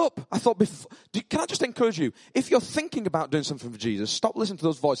got up. I thought, can I just encourage you? If you're thinking about doing something for Jesus, stop listening to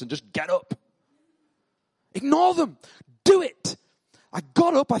those voices and just get up. Ignore them. Do it. I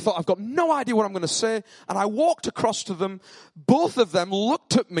got up. I thought, I've got no idea what I'm going to say. And I walked across to them. Both of them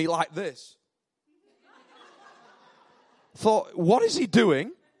looked at me like this. Thought, what is he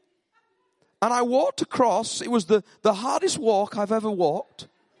doing? And I walked across. It was the hardest walk I've ever walked.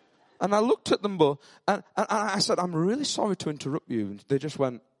 And I looked at them both, and I said, I'm really sorry to interrupt you. And they just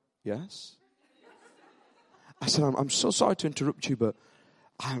went, yes. I said, I'm so sorry to interrupt you, but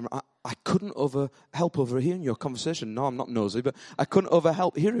I couldn't help overhearing your conversation. No, I'm not nosy, but I couldn't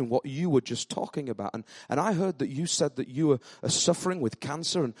help hearing what you were just talking about. And I heard that you said that you are suffering with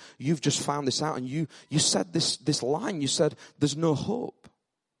cancer, and you've just found this out, and you said this line. You said, there's no hope.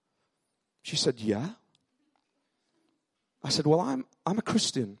 She said, yeah. I said, well, I'm a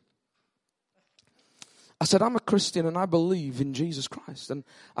Christian. I said, I'm a Christian and I believe in Jesus Christ. And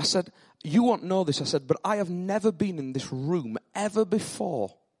I said, you won't know this. I said, but I have never been in this room ever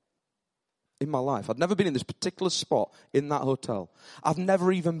before in my life. I've never been in this particular spot in that hotel. I've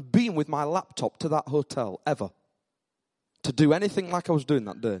never even been with my laptop to that hotel ever to do anything like I was doing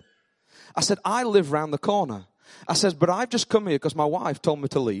that day. I said, I live round the corner. I said, but I've just come here because my wife told me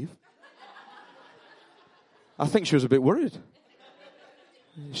to leave. I think she was a bit worried.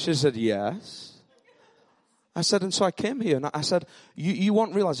 She said, yes. I said, and so I came here, and I said, you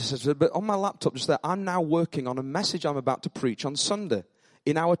won't realize this, I said, but on my laptop just there, I'm now working on a message I'm about to preach on Sunday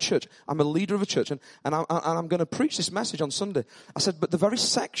in our church. I'm a leader of a church, and I'm going to preach this message on Sunday. I said, but the very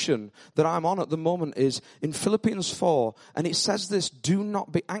section that I'm on at the moment is in Philippians 4, and it says this, do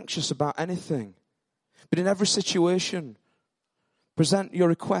not be anxious about anything, but in every situation, present your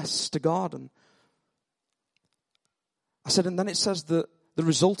requests to God. And I said, and then it says that the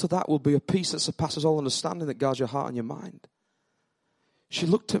result of that will be a peace that surpasses all understanding that guards your heart and your mind. She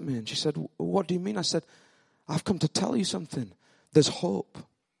looked at me and she said, what do you mean? I said, I've come to tell you something. There's hope.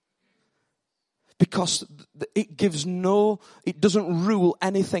 Because it doesn't rule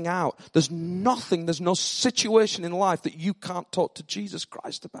anything out. There's no situation in life that you can't talk to Jesus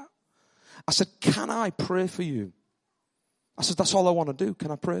Christ about. I said, can I pray for you? I said, that's all I want to do.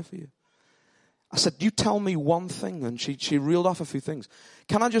 Can I pray for you? I said, you tell me one thing. And she reeled off a few things.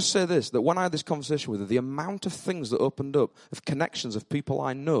 Can I just say this, that when I had this conversation with her, the amount of things that opened up, of connections of people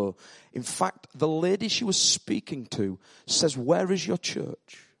I know, in fact, the lady she was speaking to says, where is your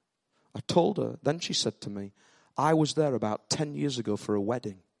church? I told her. Then she said to me, I was there about 10 years ago for a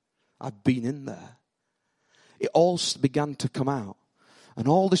wedding. I've been in there. It all began to come out. And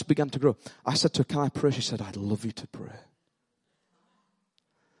all this began to grow. I said to her, can I pray? She said, I'd love you to pray.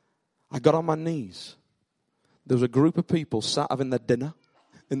 I got on my knees. There was a group of people sat having their dinner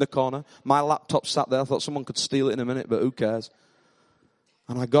in the corner. My laptop sat there. I thought someone could steal it in a minute, but who cares?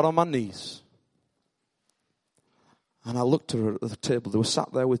 And I got on my knees. And I looked at her at the table. They were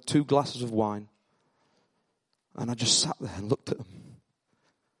sat there with 2 glasses of wine. And I just sat there and looked at them.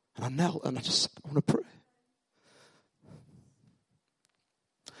 And I knelt and I just said, I want to pray.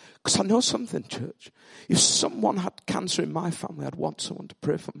 Because I know something, church. If someone had cancer in my family, I'd want someone to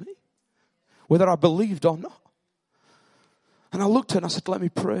pray for me. Whether I believed or not. And I looked at her and I said, let me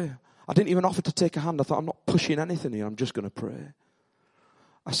pray. I didn't even offer to take a hand. I thought, I'm not pushing anything here. I'm just going to pray.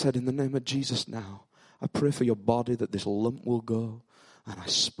 I said, in the name of Jesus now, I pray for your body that this lump will go. And I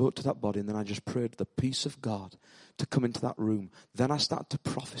spoke to that body and then I just prayed the peace of God to come into that room. Then I started to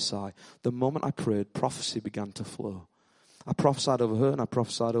prophesy. The moment I prayed, prophecy began to flow. I prophesied over her and I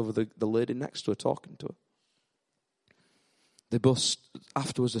prophesied over the lady next to her, talking to her. They both,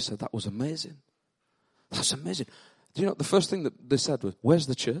 afterwards, they said, that was amazing. That's amazing. Do you know, the first thing that they said was, where's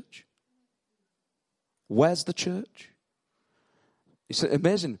the church? Where's the church? It's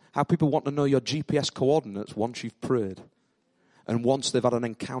amazing how people want to know your GPS coordinates once you've prayed. And once they've had an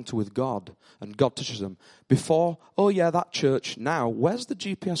encounter with God and God touches them. Before, oh yeah, that church. Now, where's the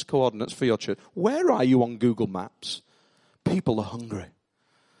GPS coordinates for your church? Where are you on Google Maps? People are hungry.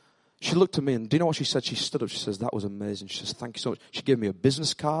 She looked at me and do you know what she said? She stood up. She says, that was amazing. She says, thank you so much. She gave me a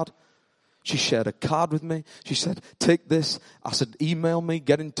business card. She shared a card with me. She said, take this. I said, email me,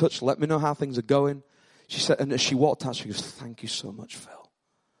 get in touch, let me know how things are going. She said, and as she walked out, she goes, thank you so much, Phil.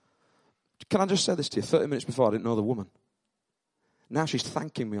 Can I just say this to you? 30 minutes before, I didn't know the woman. Now she's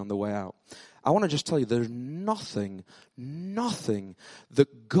thanking me on the way out. I want to just tell you, there's nothing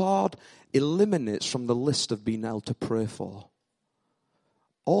that God eliminates from the list of being able to pray for.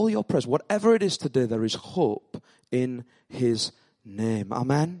 All your prayers, whatever it is today, there is hope in His name.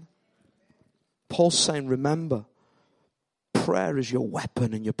 Amen? Paul's saying, remember, prayer is your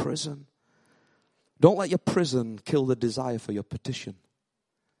weapon in your prison. Don't let your prison kill the desire for your petition.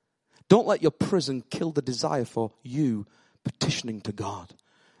 Don't let your prison kill the desire for you petitioning to God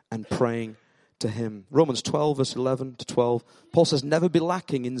and praying to Him. Romans 12, verse 11 to 12. Paul says, never be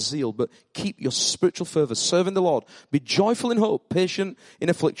lacking in zeal, but keep your spiritual fervor, serving the Lord. Be joyful in hope, patient in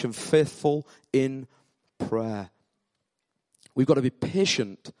affliction, faithful in prayer. We've got to be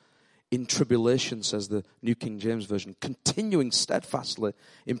patient in tribulation, says the New King James Version, continuing steadfastly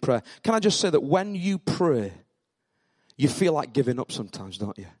in prayer. Can I just say that when you pray, you feel like giving up sometimes,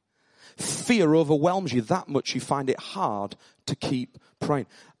 don't you? Fear overwhelms you that much you find it hard to keep praying.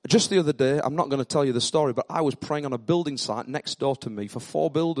 Just the other day, I'm not going to tell you the story, but I was praying on a building site next door to me for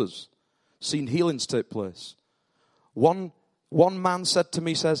 4 builders, seen healings take place. One man said to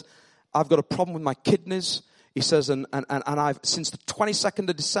me, says, I've got a problem with my kidneys. He says, and I've, since the 22nd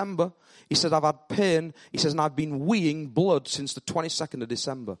of December, he said, I've had pain. He says, and I've been weeing blood since the 22nd of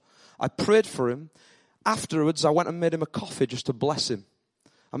December. I prayed for him. Afterwards, I went and made him a coffee just to bless him.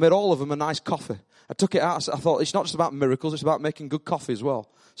 I made all of them a nice coffee. I took it out. I thought, it's not just about miracles, it's about making good coffee as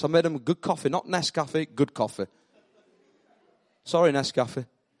well. So I made him a good coffee, not Nescafe, good coffee. Sorry, Nescafe.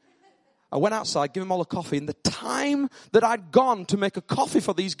 I went outside, gave them all a coffee. In the time that I'd gone to make a coffee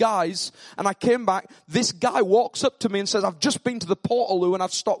for these guys, and I came back, this guy walks up to me and says, I've just been to the Portaloo and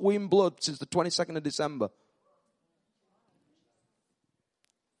I've stopped weeing blood since the 22nd of December.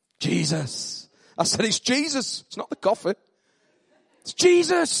 Jesus. I said, it's Jesus. It's not the coffee. It's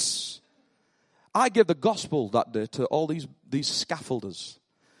Jesus. I gave the gospel that day to all these scaffolders.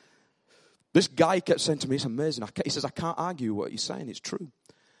 This guy kept saying to me, it's amazing. He says, I can't argue what you're saying. It's true.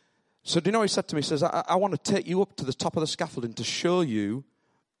 So do you know what he said to me? He says, I want to take you up to the top of the scaffolding to show you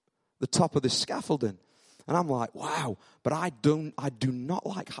the top of this scaffolding. And I'm like, wow, but I do not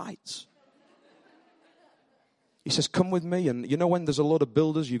like heights. He says, come with me. And you know when there's a lot of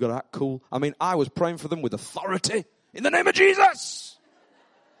builders, you got to act cool. I mean, I was praying for them with authority. In the name of Jesus.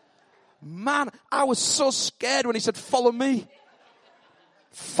 Man, I was so scared when he said, follow me.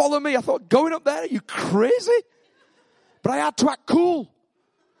 Follow me. I thought, going up there, are you crazy? But I had to act cool.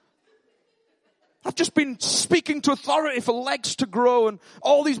 I've just been speaking to authority for legs to grow and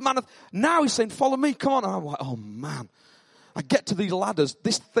all these now he's saying, follow me, come on. And I'm like, oh man. I get to these ladders,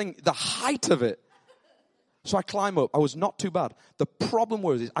 this thing, the height of it. So I climb up. I was not too bad. The problem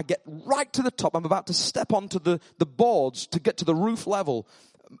was, I get right to the top. I'm about to step onto the boards to get to the roof level.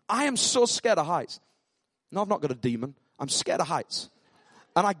 I am so scared of heights. No, I've not got a demon. I'm scared of heights.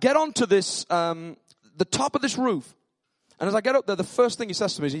 And I get onto this, the top of this roof. And as I get up there, the first thing he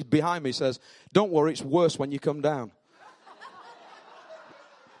says to me is, he's behind me, he says, don't worry, it's worse when you come down.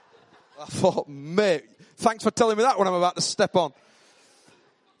 I thought, mate, thanks for telling me that when I'm about to step on.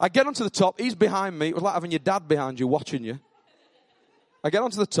 I get onto the top, he's behind me. It was like having your dad behind you watching you. I get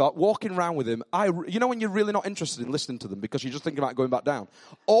onto the top, walking around with him. You know when you're really not interested in listening to them because you're just thinking about going back down?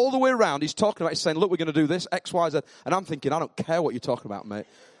 All the way around, he's talking about, he's saying, look, we're going to do this, X, Y, Z. And I'm thinking, I don't care what you're talking about, mate.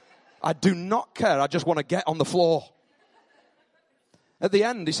 I do not care. I just want to get on the floor. At the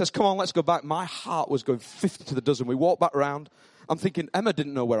end, he says, come on, let's go back. My heart was going 50 to the dozen. We walked back around. I'm thinking, Emma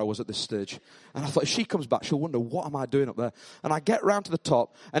didn't know where I was at this stage. And I thought, if she comes back, she'll wonder, what am I doing up there? And I get round to the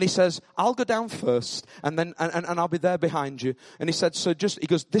top, and he says, I'll go down first, and then and I'll be there behind you. And he said, he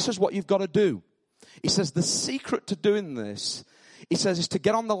goes, this is what you've got to do. He says, the secret to doing this, he says, is to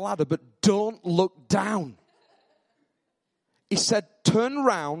get on the ladder, but don't look down. He said, turn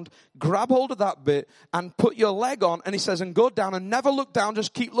round, grab hold of that bit, and put your leg on. And he says, and go down and never look down,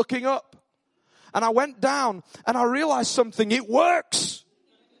 just keep looking up. And I went down and I realized something. It works.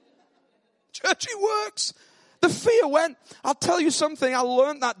 Church, it works. The fear went. I'll tell you something I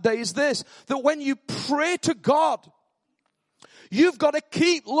learned that day is this, that when you pray to God, you've got to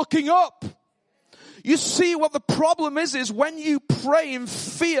keep looking up. You see what the problem is when you pray in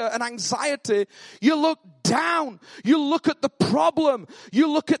fear and anxiety, you look down. You look at the problem. You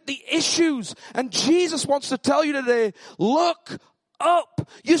look at the issues. And Jesus wants to tell you today, look up.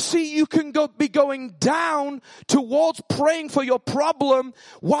 You see, you can be going down towards praying for your problem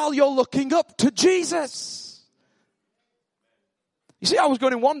while you're looking up to Jesus. You see, I was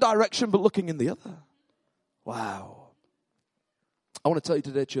going in one direction but looking in the other. Wow. I want to tell you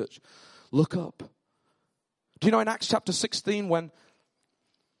today, church, look up. Do you know in Acts chapter 16 when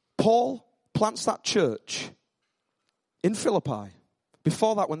Paul plants that church in Philippi,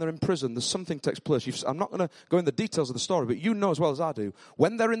 before that when they're in prison, there's something takes place. I'm not going to go in the details of the story, but you know as well as I do.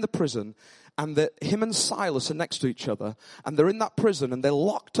 When they're in the prison and him and Silas are next to each other and they're in that prison and they're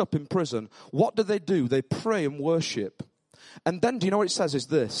locked up in prison, what do? They pray and worship. And then do you know what it says is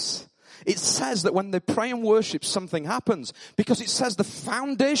this? it says that when they pray and worship, something happens. Because it says the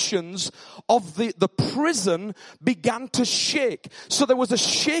foundations of the prison began to shake. So there was a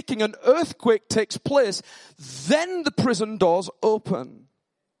shaking, an earthquake takes place. Then the prison doors open.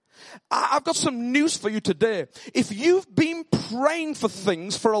 I've got some news for you today. If you've been praying for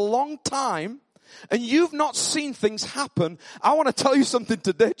things for a long time, and you've not seen things happen, I want to tell you something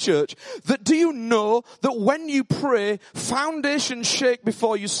today, church. That do you know that when you pray, foundations shake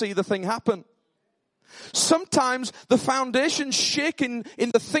before you see the thing happen? Sometimes the foundations shake in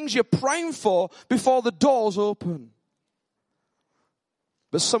the things you're praying for before the doors open.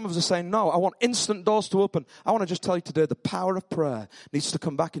 But some of us are saying, no, I want instant doors to open. I want to just tell you today, the power of prayer needs to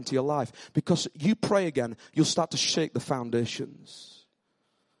come back into your life. Because you pray again, you'll start to shake the foundations.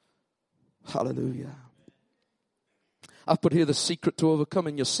 Hallelujah. I've put here the secret to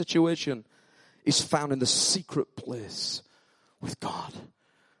overcoming your situation is found in the secret place with God.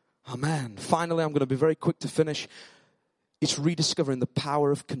 Amen. Finally, I'm going to be very quick to finish. It's rediscovering the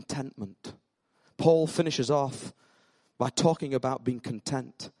power of contentment. Paul finishes off by talking about being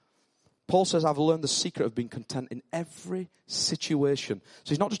content. Paul says, I've learned the secret of being content in every situation. So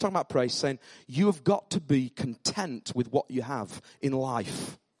he's not just talking about prayer, he's saying, you have got to be content with what you have in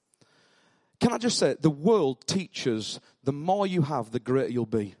life. Can I just say, the world teaches the more you have, the greater you'll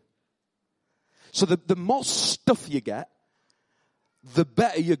be. So the more stuff you get, the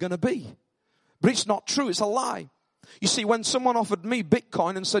better you're going to be. But it's not true, it's a lie. You see, when someone offered me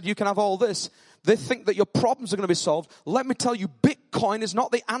Bitcoin and said, you can have all this, they think that your problems are going to be solved. Let me tell you, Bitcoin is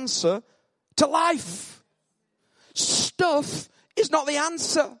not the answer to life. Stuff is not the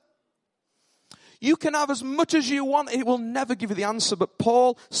answer. You can have as much as you want. It will never give you the answer. But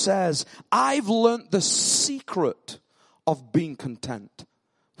Paul says, I've learned the secret of being content.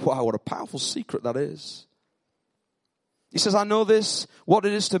 Wow, what a powerful secret that is. He says, I know this, what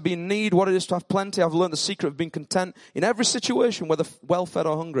it is to be in need, what it is to have plenty. I've learned the secret of being content in every situation, whether well-fed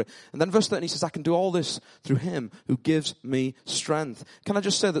or hungry. And then verse 13, he says, I can do all this through him who gives me strength. Can I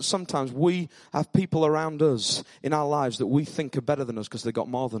just say that sometimes we have people around us in our lives that we think are better than us because they got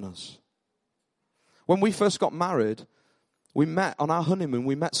more than us. When we first got married, we met on our honeymoon,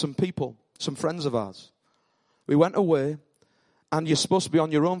 we met some people, some friends of ours. We went away, and you're supposed to be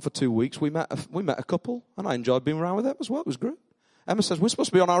on your own for 2 weeks. We met a couple, and I enjoyed being around with them as well. It was great. Emma says, we're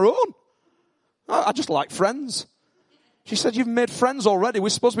supposed to be on our own. I just like friends. She said, you've made friends already. We're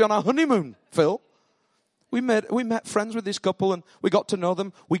supposed to be on our honeymoon, Phil. We met friends with this couple, and we got to know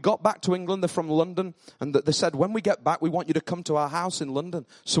them. We got back to England. They're from London, and they said, when we get back, we want you to come to our house in London.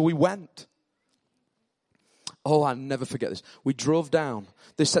 So we went. Oh, I'll never forget this. We drove down.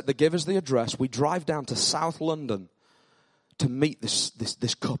 They gave us the address. We drive down to South London to meet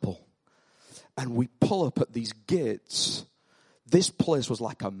this couple. And we pull up at these gates. This place was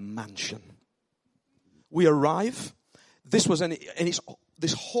like a mansion. We arrive. This was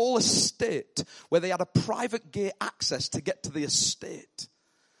this whole estate where they had a private gate access to get to the estate.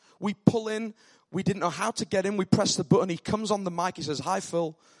 We pull in. We didn't know how to get in. We press the button. He comes on the mic. He says, hi,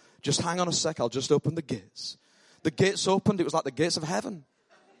 Phil. Just hang on a sec. I'll just open the gates. The gates opened. It was like the gates of heaven.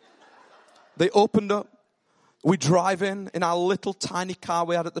 They opened up. We drive in our little tiny car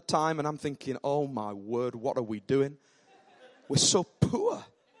we had at the time. And I'm thinking, oh my word, what are we doing? We're so poor.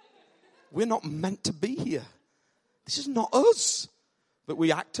 We're not meant to be here. This is not us. But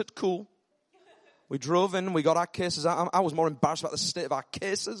we acted cool. We drove in. We got our cases out. I was more embarrassed about the state of our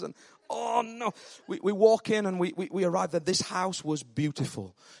cases. And oh no. We walk in and we arrived there. This house was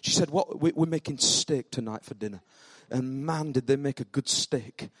beautiful. She said, we're making steak tonight for dinner. And man, did they make a good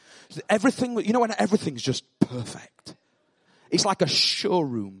steak. Everything, you know when everything's just perfect. It's like a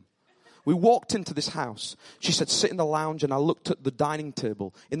showroom. We walked into this house. She said, sit in the lounge, and I looked at the dining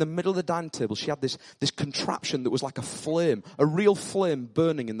table. In the middle of the dining table, she had this contraption that was like a flame, a real flame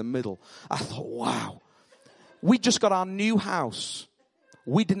burning in the middle. I thought, wow. We just got our new house.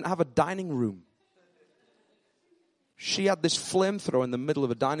 We didn't have a dining room. She had this flamethrower in the middle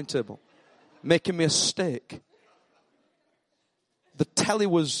of a dining table, making me a steak. The telly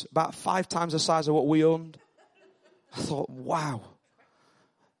was about 5 times the size of what we owned. I thought, wow.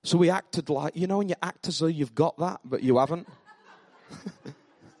 So we acted like, you know when you act as though you've got that, but you haven't?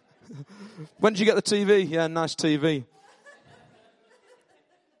 When did you get the TV? Yeah, nice TV.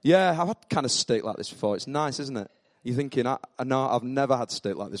 Yeah, I've had kind of steak like this before. It's nice, isn't it? You're thinking, no, I've never had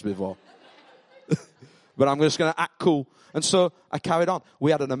steak like this before. But I'm just going to act cool. And so I carried on.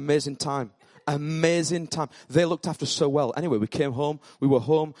 We had an amazing time. Amazing time. They looked after us so well. Anyway, we came home. We were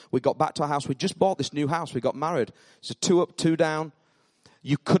home. We got back to our house. We just bought this new house. We got married. It's a 2 up, 2 down.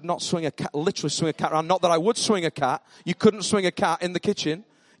 You could not swing a cat, literally swing a cat around. Not that I would swing a cat. You couldn't swing a cat in the kitchen.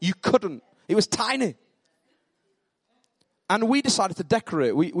 You couldn't. It was tiny. And we decided to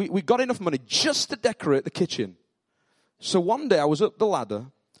decorate. We got enough money just to decorate the kitchen. So one day I was up the ladder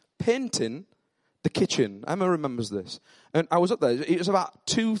painting the kitchen. Emma remembers this. And I was up there. It was about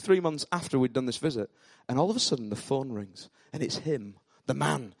 2-3 months after we'd done this visit. And all of a sudden the phone rings. And it's him, the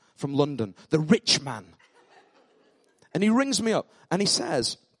man from London, the rich man. And he rings me up and he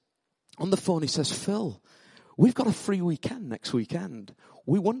says, on the phone, he says, Phil, we've got a free weekend next weekend.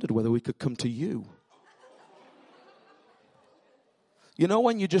 We wondered whether we could come to you. You know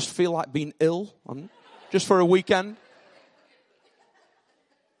when you just feel like being ill, just for a weekend?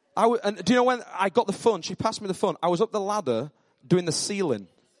 And do you know when I got the phone, she passed me the phone, I was up the ladder doing the ceiling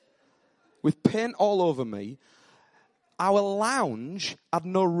with paint all over me. Our lounge had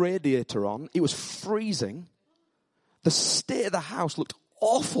no radiator on. It was freezing. The state of the house looked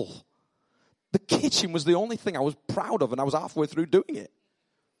awful. The kitchen was the only thing I was proud of, and I was halfway through doing it.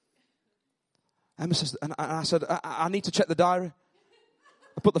 Emma says, and I said, I need to check the diary.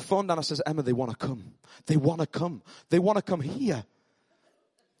 I put the phone down. I says, Emma, they want to come. They want to come. They want to come here.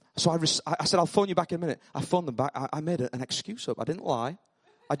 So I said, I'll phone you back in a minute. I phoned them back. I made an excuse up. I didn't lie.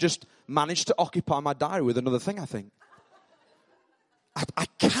 I just managed to occupy my diary with another thing, I think. I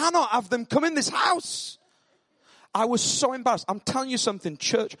cannot have them come in this house. I was so embarrassed. I'm telling you something,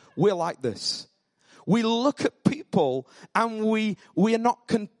 church, we're like this. We look at people and we are not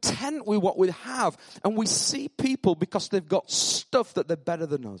content with what we have. And we see people because they've got stuff that they're better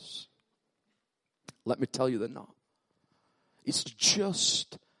than us. Let me tell you, they're not. It's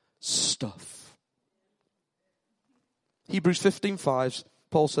just stuff. Hebrews 15:5,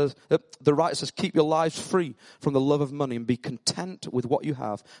 Paul says, the writer says, keep your lives free from the love of money and be content with what you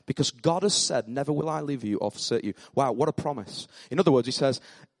have, because God has said, never will I leave you or forsake you. Wow, what a promise. In other words, he says,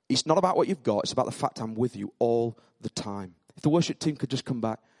 it's not about what you've got, it's about the fact I'm with you all the time. If the worship team could just come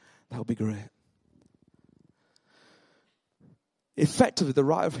back, that would be great. Effectively, the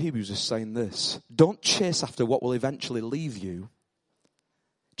writer of Hebrews is saying this: don't chase after what will eventually leave you.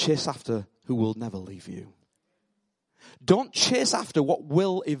 Chase after who will never leave you. Don't chase after what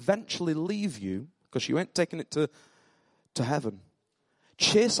will eventually leave you, because you ain't taking it to heaven.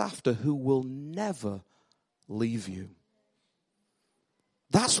 Chase after who will never leave you.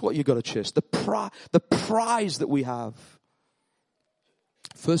 That's what you've got to chase. The prize that we have.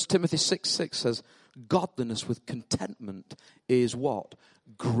 1 Timothy 6:6 says, godliness with contentment is what?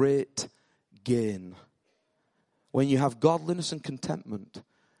 Great gain. When you have godliness and contentment,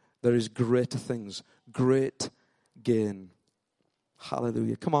 there is greater things. Great gain.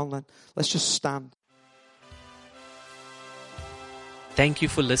 Hallelujah. Come on then. Let's just stand. Thank you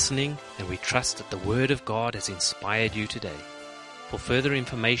for listening, and we trust that the Word of God has inspired you today. For further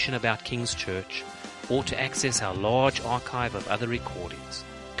information about King's Church, or to access our large archive of other recordings,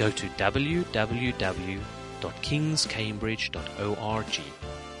 go to www.kingscambridge.org.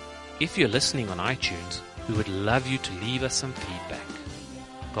 If you're listening on iTunes, we would love you to leave us some feedback.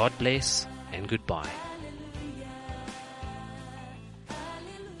 God bless and goodbye.